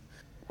alone.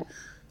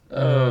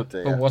 Oh,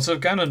 dear. But what of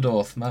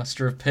Ganondorf,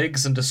 master of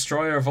pigs and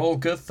destroyer of all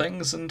good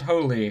things and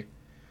holy?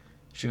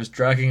 She was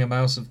dragging him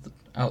out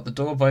the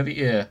door by the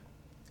ear.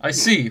 I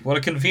see, what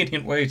a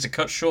convenient way to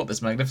cut short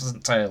this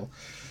magnificent tale.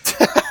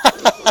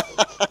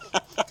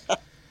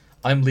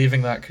 I'm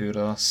leaving that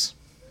kudos.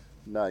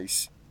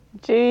 Nice.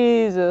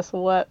 Jesus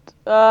wept.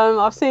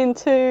 I've seen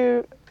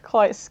 2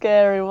 quite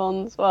scary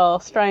ones, well,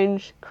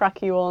 strange,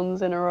 cracky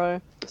ones in a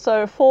row.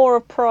 So, For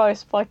a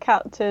Price by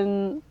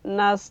Captain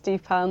Nasty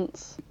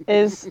Pants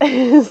is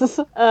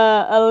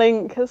a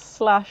Link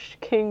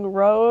 / King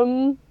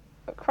Roam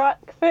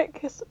crack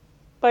fix,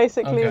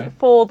 basically Okay.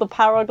 for the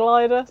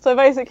paraglider. So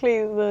basically,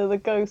 the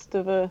ghost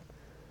of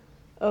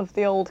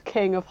the old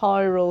king of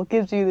Hyrule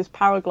gives you this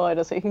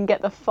paraglider so you can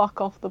get the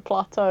fuck off the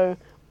plateau.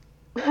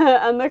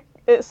 And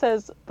it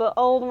says the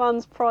old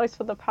man's price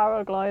for the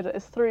paraglider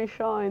is 3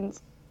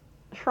 shrines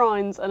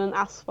and an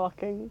ass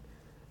fucking.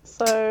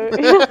 So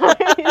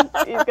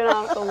he's gonna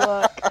have to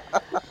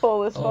work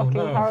for this Oh, fucking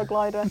no.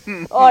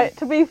 paraglider. Alright,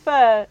 to be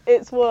fair,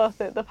 it's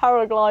worth it. The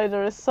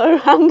paraglider is so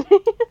handy.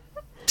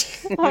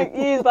 Like,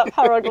 use that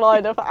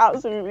paraglider for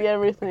absolutely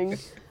everything.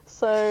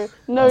 So,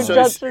 no So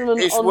judgment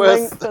it's on worth-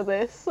 Link to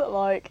this.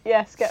 Like,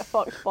 yes, get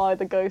fucked by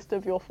the ghost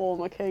of your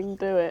former king.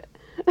 Do it.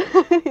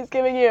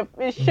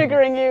 He's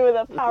sugaring you with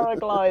a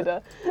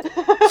paraglider.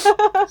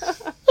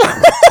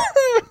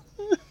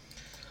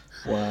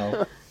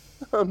 Wow.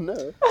 Oh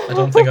no. I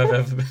don't think I've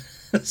ever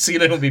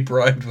seen anyone be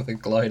bribed with a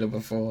glider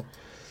before.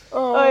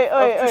 Oh, Wait.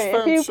 I've just If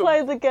found you some-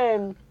 play the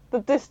game, the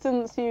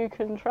distance you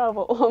can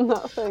travel on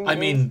that thing I is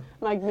mean-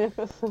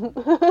 magnificent.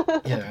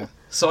 Yeah.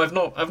 So I've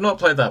not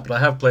played that, but I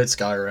have played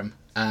Skyrim,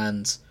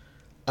 and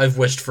I've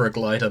wished for a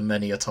glider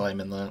many a time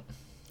in that.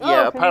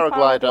 Yeah, Oh, a can you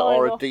paraglider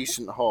or a paraglide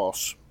decent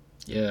horse.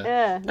 Yeah.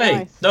 Yeah, Hey,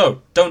 nice.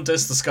 no, don't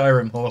diss the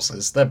Skyrim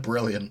horses. They're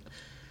brilliant.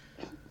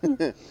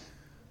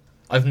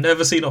 I've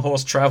never seen a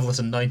horse travel at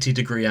a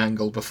 90-degree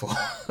angle before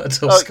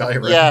until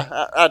Skyrim.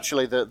 Yeah,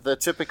 actually, the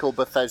typical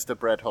Bethesda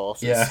bred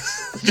horses. Yeah.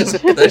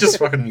 they just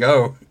fucking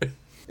go.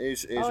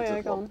 is Oh, a yeah,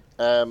 good go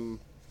one.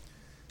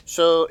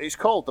 So it's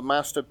called the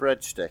Master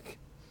Breadstick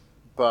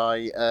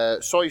by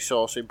Soy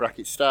Sauce in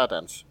brackets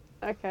Stardance,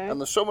 Okay.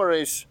 and the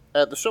summary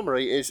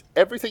is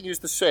everything is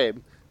the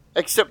same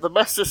except the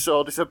Master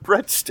Sword is a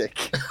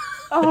breadstick.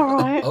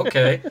 Alright.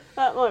 Okay.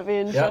 That might be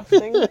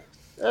interesting.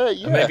 Yeah.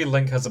 And maybe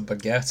Link has a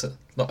baguette,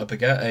 not a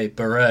baguette, a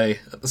beret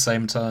at the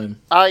same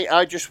time.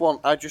 I just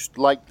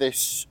like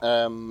this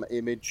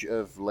image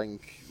of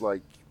Link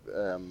like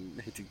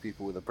hitting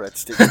people with a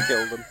breadstick to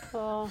kill them.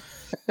 Oh,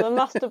 the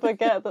master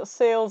baguette that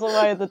seals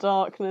away the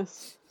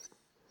darkness.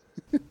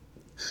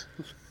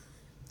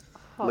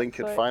 Link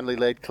had finally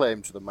laid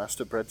claim to the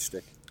master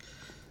breadstick.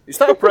 Is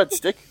that a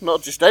breadstick?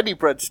 Not just any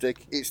breadstick,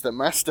 it's the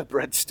master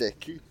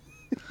breadstick.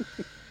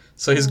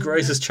 So his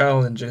greatest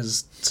challenge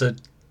is to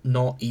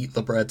not eat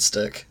the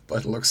breadstick, by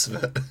the looks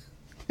of it.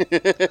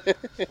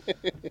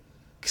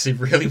 Because he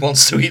really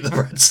wants to eat the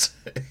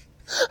breadstick.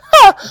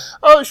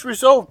 Oh, it's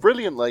resolved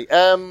brilliantly.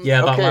 Yeah,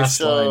 that okay, last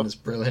so, line is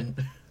brilliant.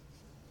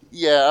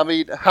 Yeah, I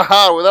mean,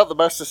 haha, without the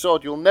Master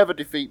Sword, you'll never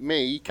defeat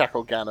me,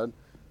 cackled Ganon.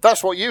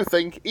 That's what you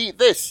think, eat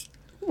this.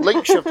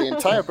 Link shoved the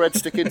entire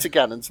breadstick into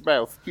Ganon's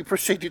mouth. He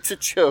proceeded to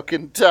choke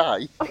and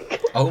die.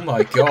 Oh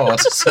my god,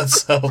 said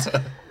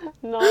Zelda.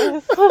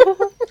 Nice.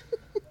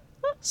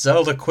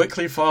 Zelda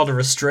quickly filed a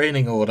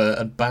restraining order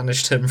and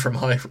banished him from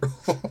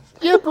Hyrule.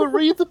 Yeah, but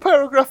read the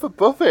paragraph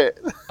above it.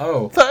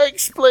 Oh. That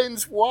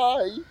explains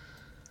why.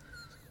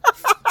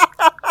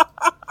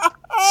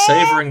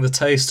 Savouring the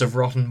taste of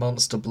rotten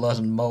monster blood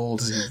and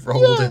mould as he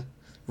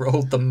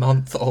rolled the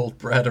month-old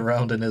bread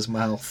around in his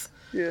mouth.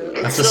 Yeah.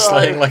 After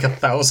slaying like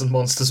 1,000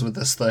 monsters with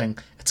this thing,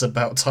 it's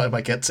about time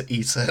I get to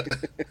eat it.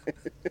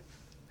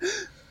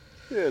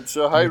 Yeah,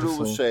 so Hyrule Beautiful.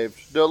 was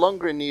saved. No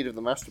longer in need of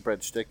the Master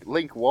Breadstick,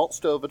 Link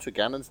waltzed over to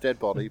Ganon's dead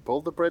body,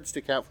 pulled the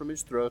breadstick out from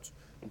his throat,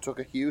 and took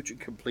a huge and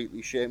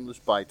completely shameless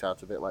bite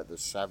out of it like the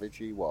savage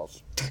he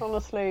was.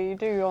 Honestly, you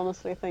do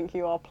honestly think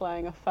you are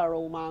playing a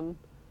feral man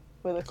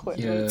with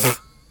equipment. Yeah.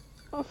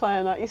 I'm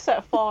saying that. You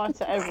set fire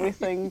to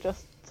everything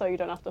just so you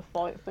don't have to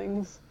fight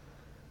things.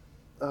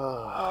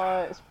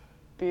 Oh, it's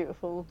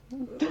beautiful.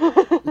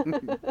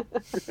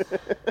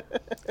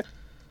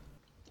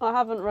 I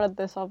haven't read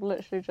this, I've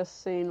literally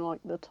just seen like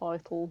the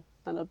title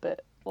and a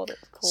bit what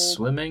it's called.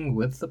 Swimming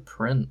with the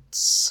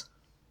Prince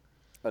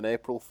An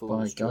April by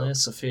Fool's joke. Gaia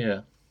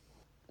Sophia.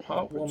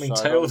 Heartwarming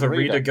Prince tale of a Sidon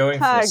reader reader. going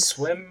for a Tags.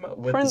 swim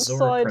with Prince the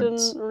Zora Sidon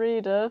Prince.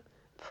 Reader,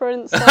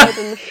 Prince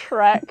Sidon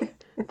Shrek,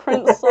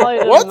 Prince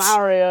Sidon What?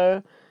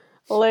 Mario,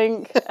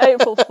 Link,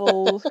 April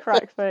Fools,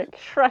 Crackfic,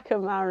 Shrek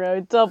and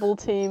Mario, Double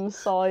Team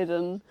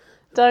Sidon.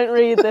 Don't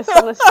read this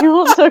unless you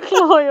want to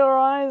claw your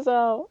eyes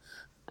out.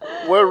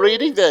 We're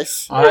reading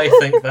this. I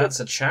think that's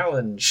a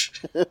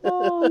challenge.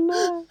 Oh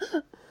no.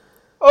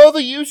 Oh,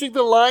 they're using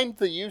the line.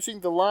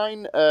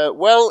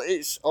 Well,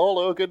 it's all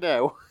ogre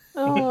now.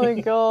 Oh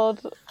my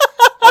god.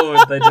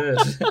 Oh, they did.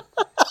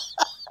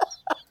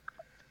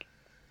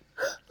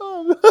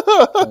 I'm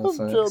done.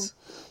 Perfect.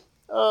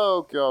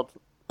 Oh, God.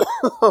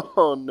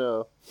 Oh,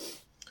 no.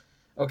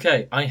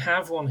 Okay, I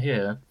have one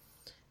here.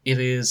 It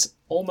is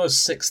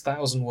almost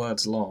 6,000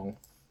 words long.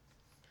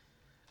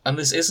 And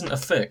this isn't a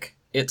fic,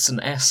 it's an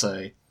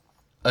essay.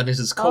 And it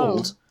is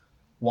called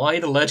Why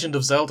the Legend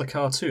of Zelda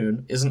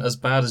Cartoon Isn't as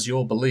Bad as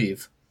You'll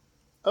Believe.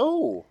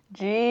 Oh.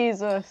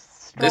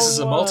 Jesus. This is a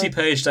strong words.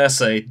 multi-paged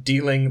essay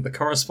dealing the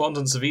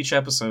correspondence of each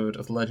episode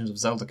of The Legend of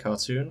Zelda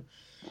Cartoon.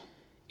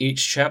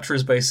 Each chapter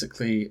is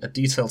basically a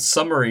detailed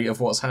summary of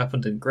what's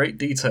happened in great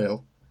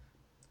detail.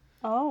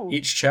 Oh.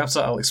 Each chapter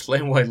I'll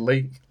explain why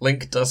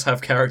Link does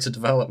have character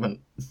development.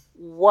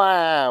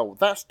 Wow.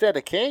 That's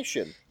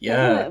dedication.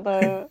 Isn't it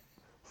though?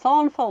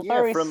 Someone felt Yeah,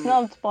 very from-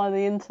 snubbed by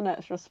the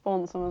internet's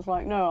response and was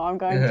like, no, I'm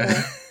going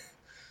to...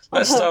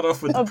 Let's start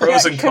off with the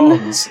pros and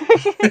cons.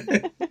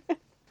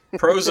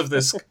 Pros of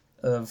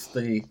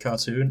the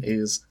cartoon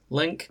is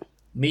Link,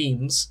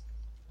 memes,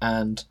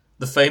 and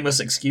the famous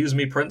 "Excuse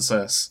me,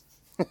 Princess."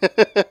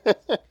 The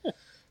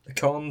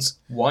cons: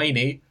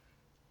 whiny,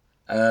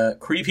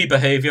 creepy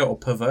behaviour or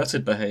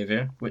perverted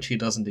behaviour, which he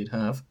does indeed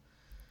have,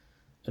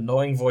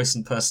 annoying voice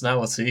and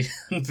personality,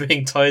 and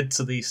being tied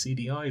to the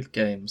CDI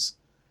games,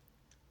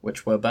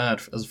 which were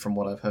bad, as from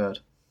what I've heard.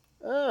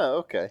 Oh,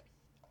 okay.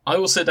 I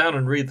will sit down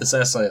and read this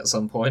essay at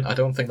some point. I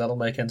don't think that'll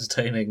make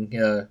entertaining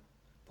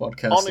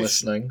podcast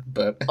listening,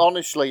 but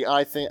Honestly,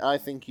 I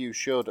think you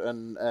should,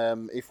 and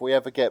if we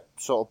ever get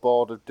sort of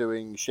bored of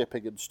doing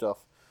shipping and stuff,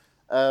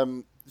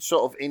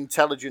 sort of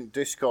intelligent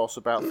discourse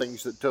about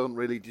things that don't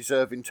really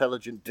deserve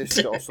intelligent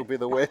discourse will be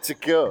the way to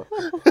go.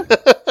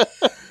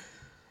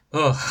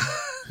 oh,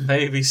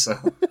 maybe so.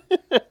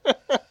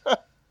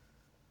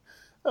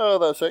 Oh,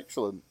 that's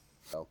excellent.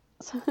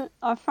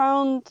 I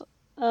found,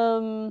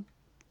 from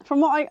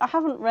what I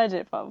haven't read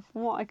it, but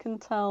from what I can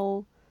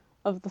tell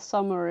of the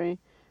summary,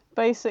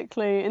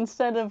 basically,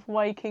 instead of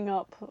waking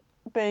up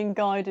being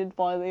guided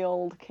by the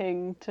old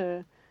king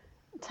to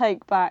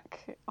take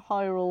back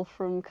Hyrule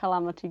from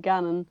Calamity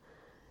Ganon,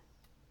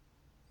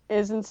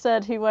 is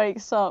instead he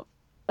wakes up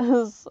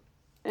as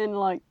in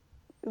like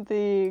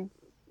the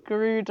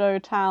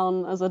Gerudo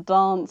town as a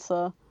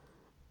dancer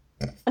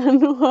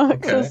and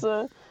works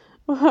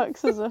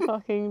as a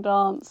fucking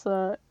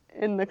dancer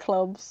in the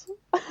clubs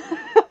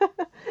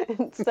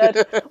instead,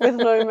 with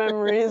no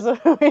memories of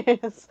who he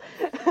is.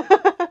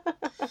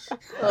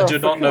 I do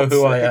not know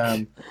who I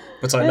am,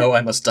 but I know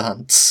I must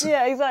dance.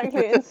 Yeah,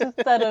 exactly. It's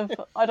instead of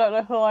I don't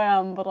know who I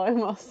am, but I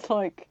must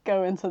like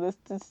go into this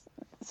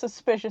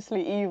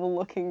suspiciously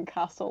evil-looking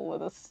castle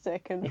with a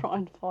stick and try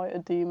and fight a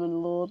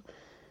demon lord.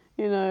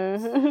 You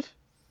know.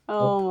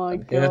 Oh my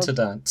I'm god. here to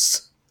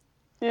dance.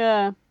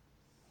 Yeah.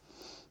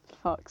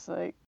 Fuck's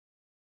sake.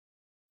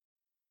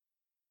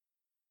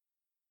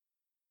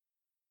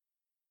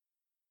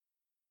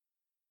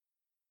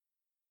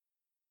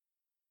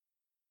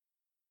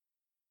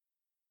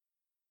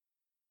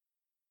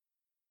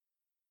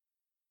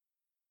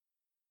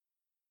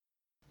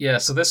 Yeah,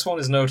 so this one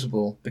is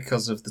notable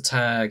because of the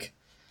tag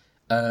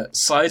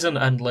Sidon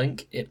and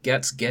Link, it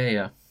gets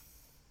gayer.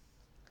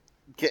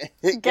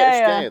 It gets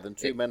gayer than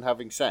two men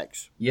having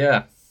sex.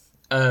 Yeah.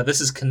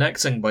 This is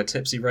Connecting by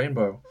Tipsy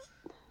Rainbow.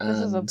 This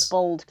is a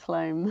bold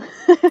claim.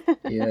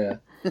 Yeah.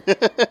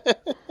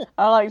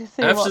 I like to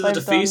see After what the they've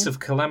defeat done. of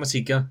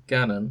Calamity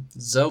Ganon,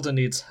 Zelda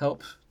needs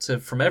help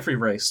from every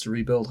race to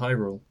rebuild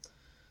Hyrule.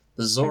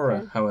 The Zora,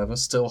 Okay. however,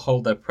 still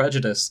hold their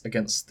prejudice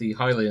against the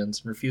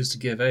Hylians and refuse to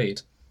give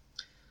aid.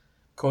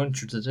 According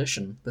to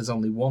tradition, there's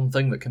only one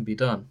thing that can be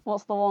done.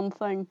 What's the one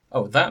thing?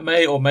 Oh, that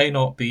may or may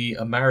not be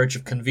a marriage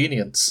of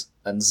convenience,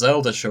 and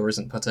Zelda sure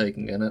isn't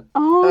partaking in it.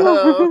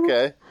 Oh,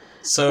 Okay.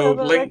 So Yeah,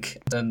 but Link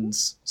and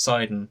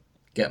Sidon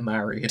get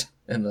married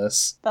in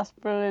this, That's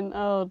brilliant.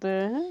 Oh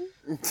dear.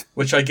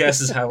 which I guess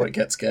is how it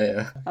gets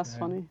gayer. That's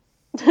funny.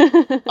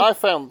 I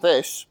found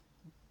this.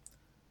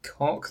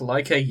 Cock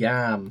like a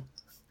yam.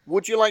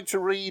 Would you like to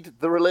read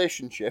the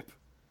relationship?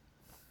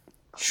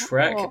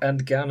 Shrek What?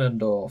 and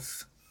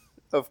Ganondorf.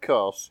 Of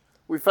course.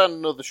 We found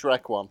another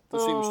Shrek one. There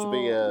seems to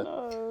be a...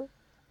 No.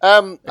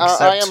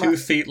 Except I am 2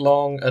 feet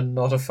long and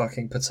not a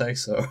fucking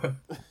potato.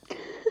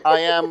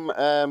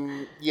 I'm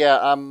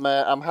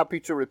happy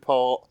to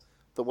report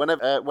that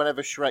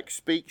whenever Shrek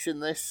speaks in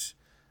this,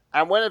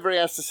 and whenever he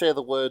has to say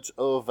the words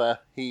over,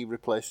 he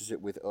replaces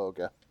it with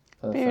ogre.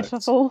 Perfect.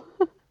 Beautiful.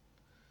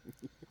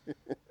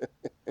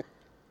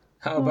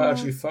 How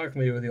about you fuck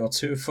me with your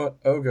 2-foot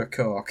ogre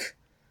cock?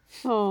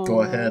 Oh.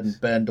 Go ahead and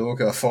bend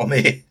ogre for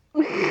me.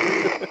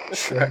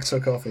 Shrek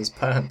took off his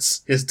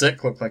pants. His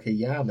dick looked like a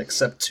yam,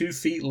 except 2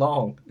 feet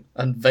long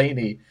and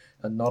veiny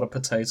and not a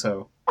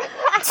potato.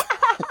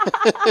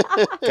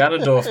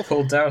 Ganondorf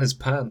pulled down his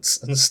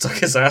pants and stuck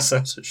his ass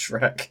out at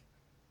Shrek.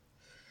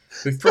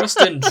 We thrust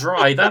in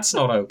dry, that's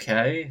not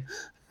okay.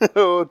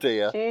 Oh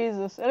dear.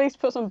 Jesus. At least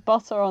put some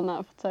butter on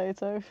that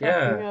potato.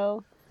 Yeah. Fucking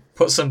hell.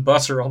 Put some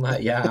butter on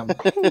that yam.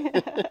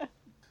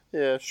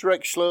 Yeah,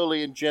 Shrek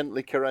slowly and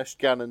gently caressed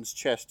Ganon's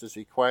chest as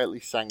he quietly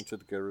sang to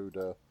the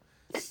Gerudo.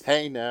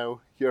 Hey now,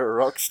 you're a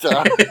rock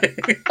star.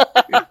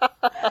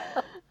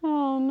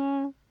 Oh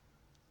no.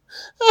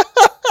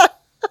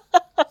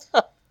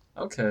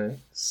 Okay,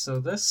 so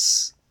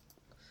this...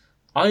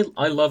 I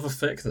love a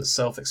fic that's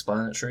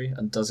self-explanatory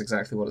and does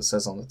exactly what it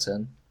says on the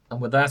tin. And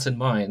with that in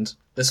mind,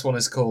 this one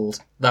is called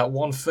That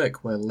One Fic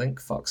Where Link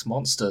Fucks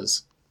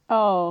Monsters.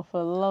 Oh,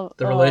 for love.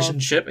 The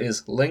relationship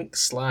is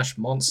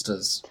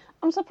Link/monsters.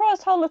 I'm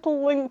surprised how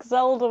little Link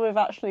Zelda we've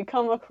actually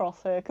come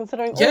across here,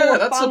 considering Yeah, all the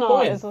that's the fan art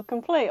point. is the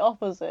complete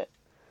opposite.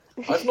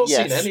 I've not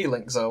Yes. seen any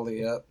Link Zelda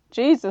yet.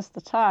 Jesus,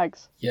 the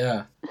tags.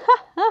 Yeah.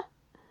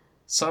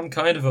 Some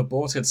kind of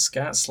aborted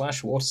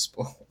scat/water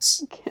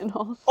sports.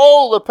 Kinnoth.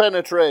 All the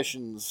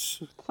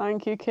penetrations.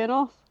 Thank you,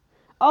 Kinnoth.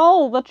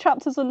 Oh, the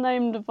chapters are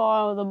named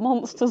via the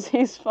monsters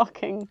he's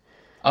fucking.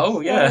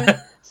 Oh,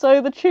 yeah.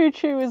 So the Choo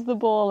Choo is the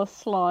ball of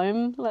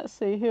slime. Let's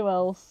see, who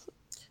else?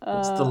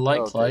 It's the dear.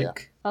 like.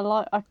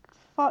 I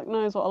fuck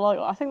knows what I like.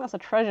 I think that's a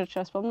treasure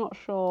chest, but I'm not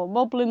sure.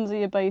 Moblins are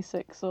your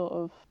basic sort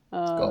of.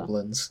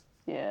 Goblins.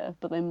 Yeah,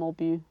 but they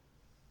mob you.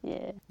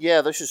 Yeah.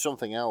 Yeah, this is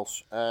something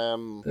else.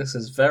 This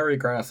is very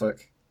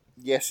graphic.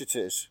 Yes, it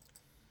is.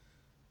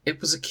 It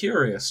was a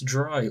curious,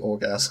 dry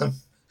orgasm.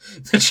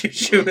 The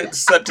Choo-Choo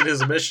accepted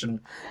his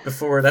mission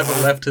before it ever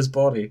left his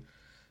body.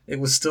 It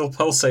was still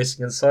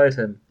pulsating inside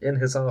him, in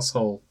his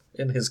asshole,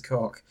 in his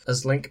cock,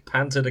 as Link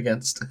panted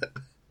against it.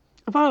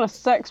 I found a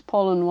sex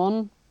pollen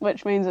one,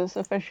 which means it's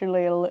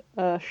officially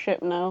a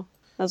ship now.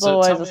 There's So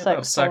always tell a me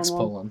about sex sex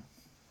pollen one. pollen.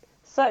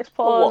 Sex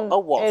pollen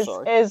what,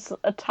 sorry? is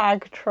a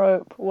tag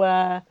trope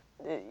where,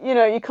 you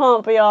know, you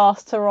can't be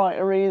asked to write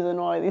a reason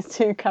why these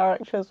two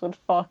characters would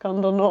fuck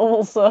under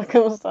normal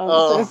circumstances.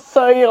 Oh.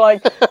 So you're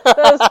like,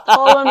 there's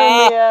pollen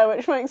in the air,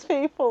 which makes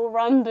people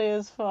randy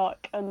as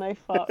fuck, and they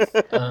fuck.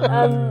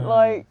 And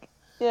like,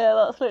 yeah,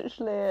 that's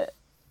literally it.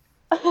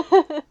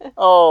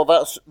 Oh,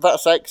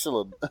 that's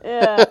excellent.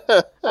 Yeah.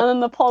 And then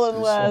the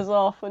pollen wears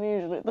off, and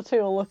usually the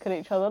two will look at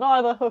each other, and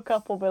either hook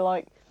up or be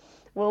like,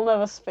 we'll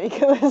never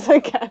speak of this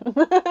again.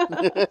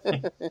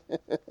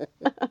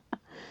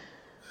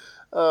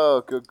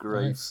 Oh, good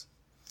grief. Nice.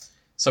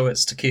 So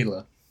it's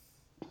tequila.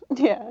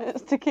 Yeah,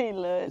 it's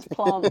tequila. It's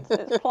plant.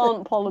 It's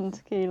plant pollen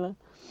tequila.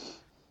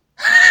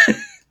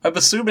 I'm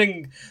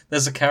assuming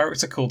there's a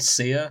character called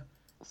Sia,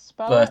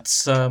 Spell it.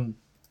 but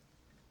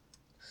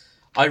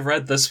I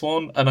read this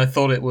one and I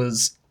thought it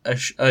was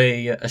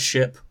a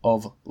ship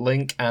of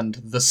Link and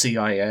the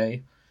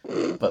CIA,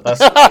 But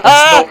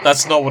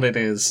that's not what it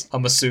is.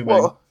 I'm assuming.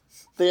 What?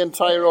 The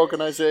entire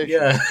organisation?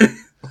 Yeah.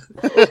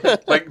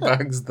 Link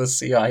bangs the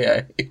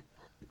CIA.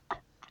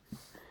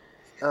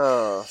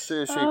 Oh,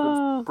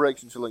 seriously,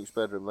 breaks into Link's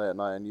bedroom late at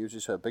night and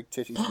uses her big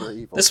titties for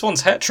evil. This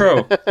one's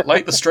hetero,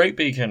 like the straight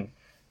beacon.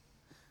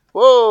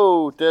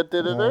 Whoa! Da,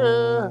 da, da, da.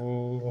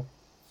 Oh.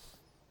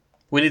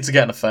 We need to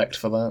get an effect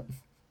for that.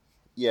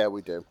 Yeah,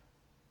 we do.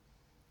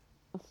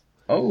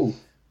 Oh,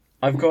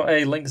 I've got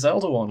a Link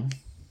Zelda one.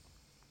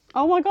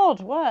 Oh my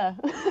god, where?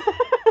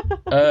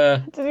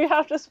 Did you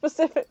have to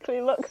specifically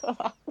look for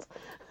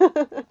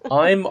that?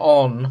 I'm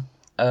on.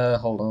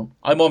 Hold on.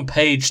 I'm on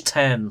page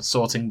 10,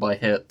 sorting by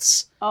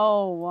hits.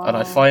 Oh, wow. And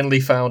I finally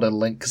found a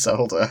Link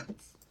Zelda.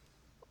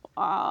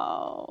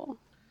 Wow.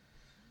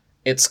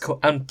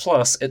 And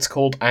plus, it's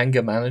called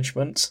Anger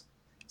Management.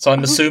 So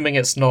I'm assuming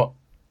it's not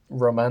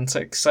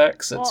romantic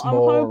sex. It's I'm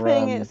more.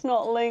 hoping it's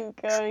not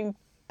Link going,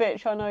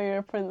 bitch, I know you're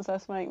a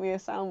princess, make me a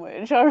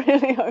sandwich. I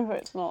really hope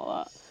it's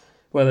not that.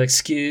 Well,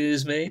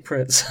 excuse me,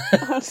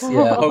 princess.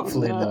 Yeah,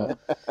 hopefully not.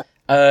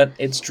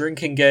 It's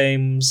drinking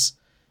games,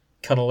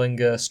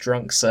 cunnilingus,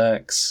 drunk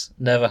sex,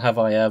 never have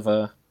I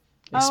ever,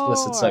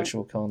 explicit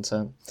sexual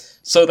content.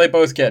 So they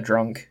both get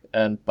drunk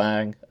and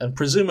bang, and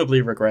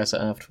presumably regret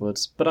it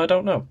afterwards, but I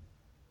don't know.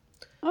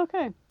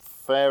 Okay.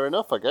 Fair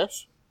enough, I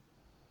guess.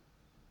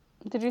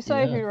 Did you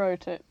say who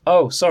wrote it?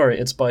 Oh, sorry,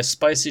 it's by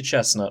Spicy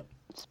Chestnut.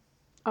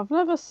 I've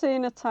never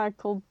seen a tag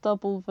called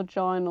double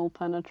vaginal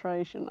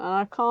penetration, and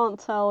I can't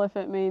tell if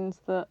it means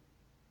that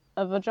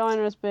a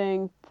vagina is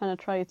being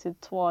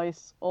penetrated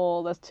twice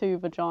or there's two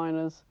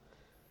vaginas.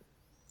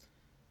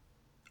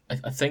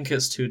 I think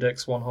it's 2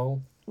 dicks, 1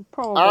 hole.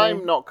 Probably.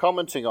 I'm not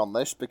commenting on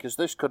this because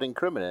this could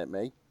incriminate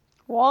me.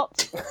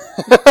 What?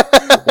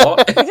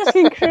 What? You just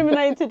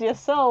incriminated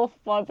yourself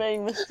by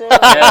being mysterious.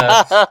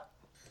 Yeah.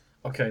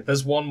 Okay,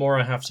 there's one more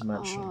I have to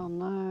mention. Oh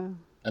no.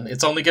 And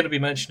it's only going to be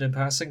mentioned in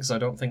passing because I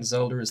don't think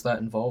Zelda is that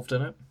involved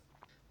in it.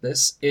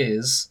 This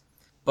is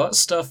Butt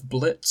Stuff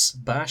Blitz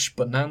Bash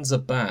Bonanza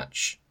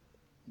Batch.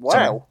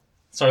 Wow.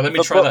 Sorry, let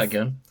me try that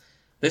again.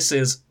 This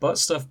is Butt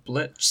Stuff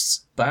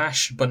Blitz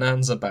Bash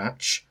Bonanza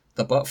Batch,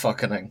 the butt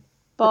fucking.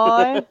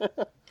 Bye.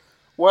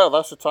 Well,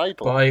 that's a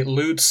title. By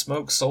Lewd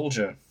Smoke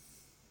Soldier.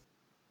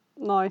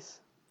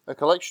 Nice. A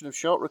collection of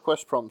short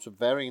request prompts of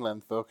varying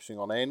length focusing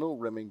on anal,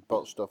 rimming,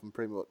 butt stuff, and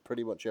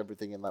pretty much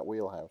everything in that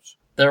wheelhouse.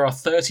 There are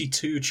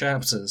 32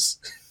 chapters.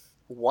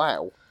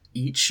 Wow.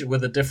 Each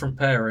with a different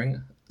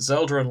pairing.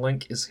 Zelda and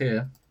Link is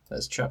here.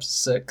 There's chapter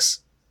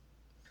 6.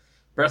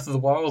 Breath of the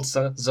Wild,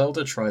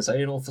 Zelda tries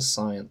anal for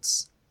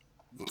science.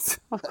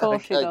 Of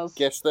course she does. I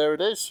guess there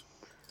it is.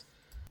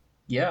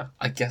 Yeah,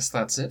 I guess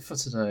that's it for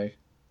today.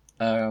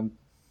 Yeah.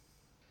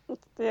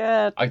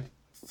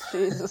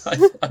 Jesus.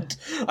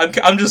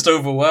 I'm just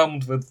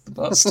overwhelmed with the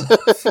butt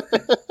stuff.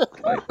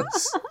 Like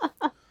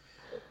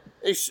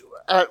this.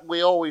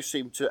 We always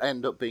seem to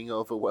end up being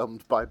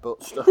overwhelmed by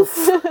butt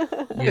stuff.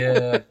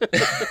 Yeah.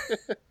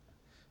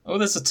 Oh,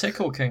 there's a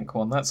tickle kink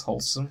one. That's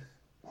wholesome.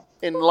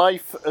 In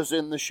life as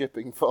in the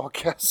shipping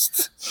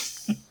forecast.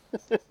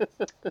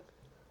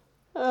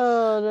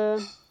 Oh no.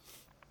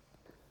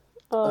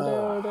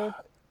 Oh dear,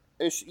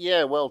 oh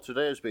dear. Well,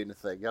 today's been a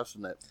thing,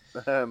 hasn't it?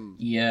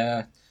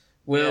 Yeah.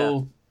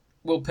 We'll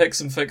pick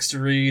some fics to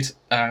read,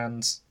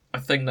 and I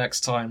think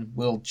next time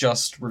we'll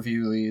just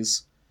review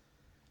these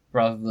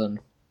rather than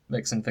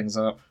mixing things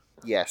up.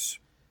 Yes.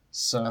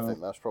 So I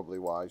think that's probably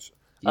wise.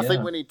 Yeah. I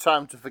think we need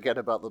time to forget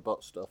about the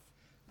butt stuff.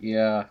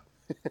 Yeah.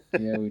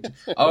 Yeah, we do.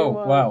 Oh,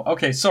 wow.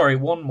 Okay, sorry,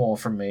 one more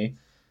from me.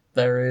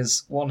 There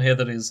is one here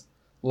that is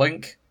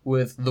Link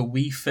with the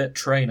Wii Fit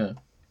Trainer.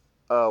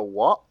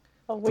 What?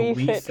 A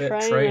Wii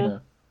Fit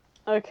trainer.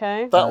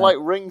 Okay. That like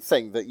ring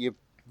thing that you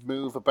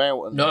move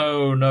about and...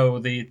 No,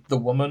 the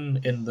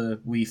woman in the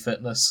Wii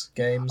Fitness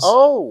games.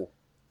 Oh!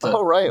 that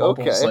right,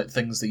 models, okay. like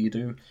things that you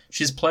do.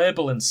 She's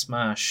playable in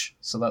Smash,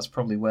 so that's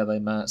probably where they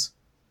met.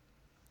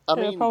 I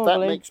mean, that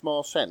probably. makes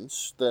more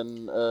sense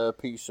than a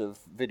piece of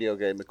video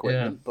game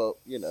equipment, but,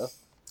 you know.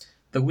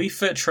 The Wii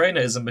Fit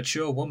Trainer is a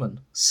mature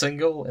woman,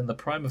 single in the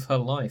prime of her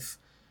life,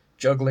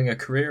 juggling a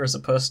career as a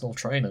personal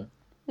trainer.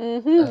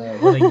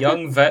 Mm-hmm. When a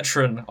young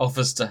veteran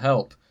offers to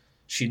help,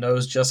 she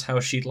knows just how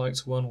she'd like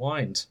to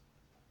unwind.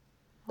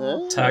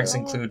 Tags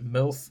include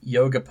MILF,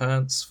 yoga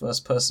pants,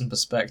 first-person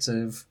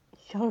perspective.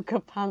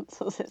 Yoga pants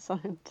has its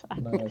own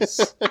tag.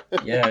 Nice.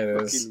 Yeah,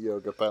 it is. Fucking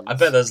yoga pants. I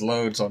bet there's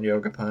loads on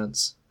yoga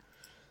pants.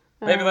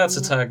 Maybe that's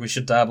a tag we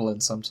should dabble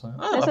in sometime.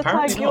 Oh, It's a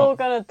apparently tag not. you're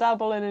going to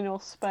dabble in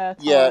your spare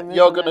time. Yeah, you're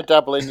isn't going to it?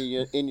 dabble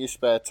in your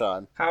spare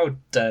time. How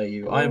dare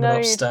you? I'm know an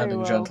you too upstanding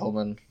well.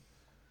 gentleman.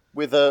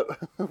 With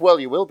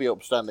well, you will be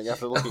upstanding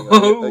after looking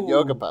at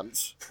yoga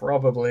pants.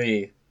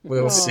 Probably.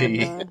 We'll Oh, see.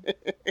 no.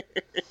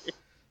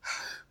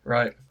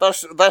 Right.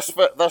 That's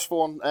for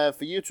one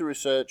for you to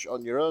research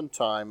on your own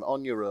time,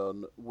 on your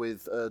own,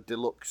 with a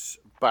deluxe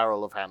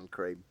barrel of hand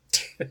cream.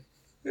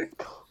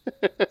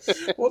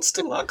 What's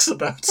deluxe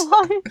about?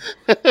 Why?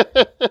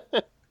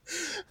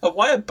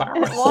 Why a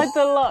barrel? Why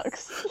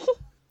deluxe?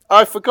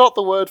 I forgot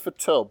the word for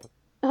tub.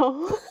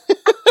 Oh.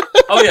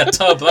 Oh yeah,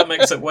 tub. That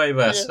makes it way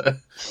better.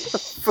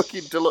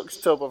 Fucking deluxe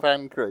tub of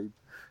hand cream.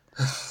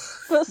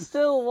 But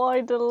still,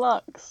 why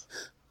deluxe?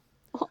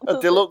 A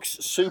deluxe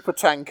super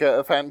tanker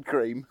of hand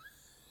cream.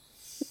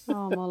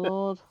 Oh my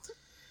lord.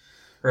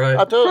 Right.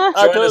 I don't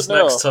Join us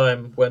know. next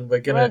time when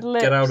we're gonna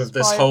Red get out Lips of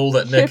this by hole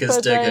that Nick is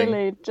Chipper digging.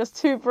 Daly. Just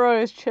two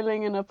bros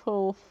chilling in a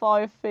pool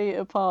 5 feet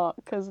apart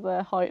because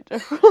their height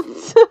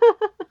difference.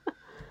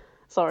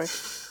 Sorry.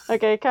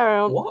 Okay, carry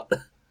on. What?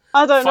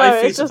 I don't know.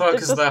 5 feet apart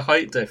because their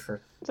height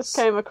different. Just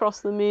came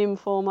across the meme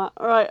format.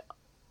 Right.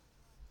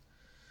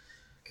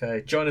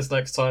 Okay, join us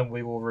next time.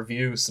 We will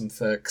review some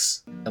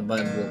fics, and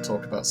then we'll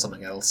talk about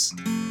something else.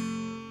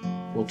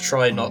 We'll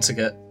try not to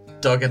get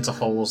dug into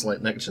holes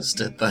like Nick just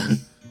did then.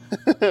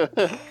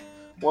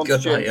 Once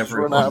Good night, James run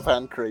everyone. out of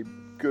hand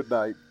cream. Good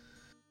night.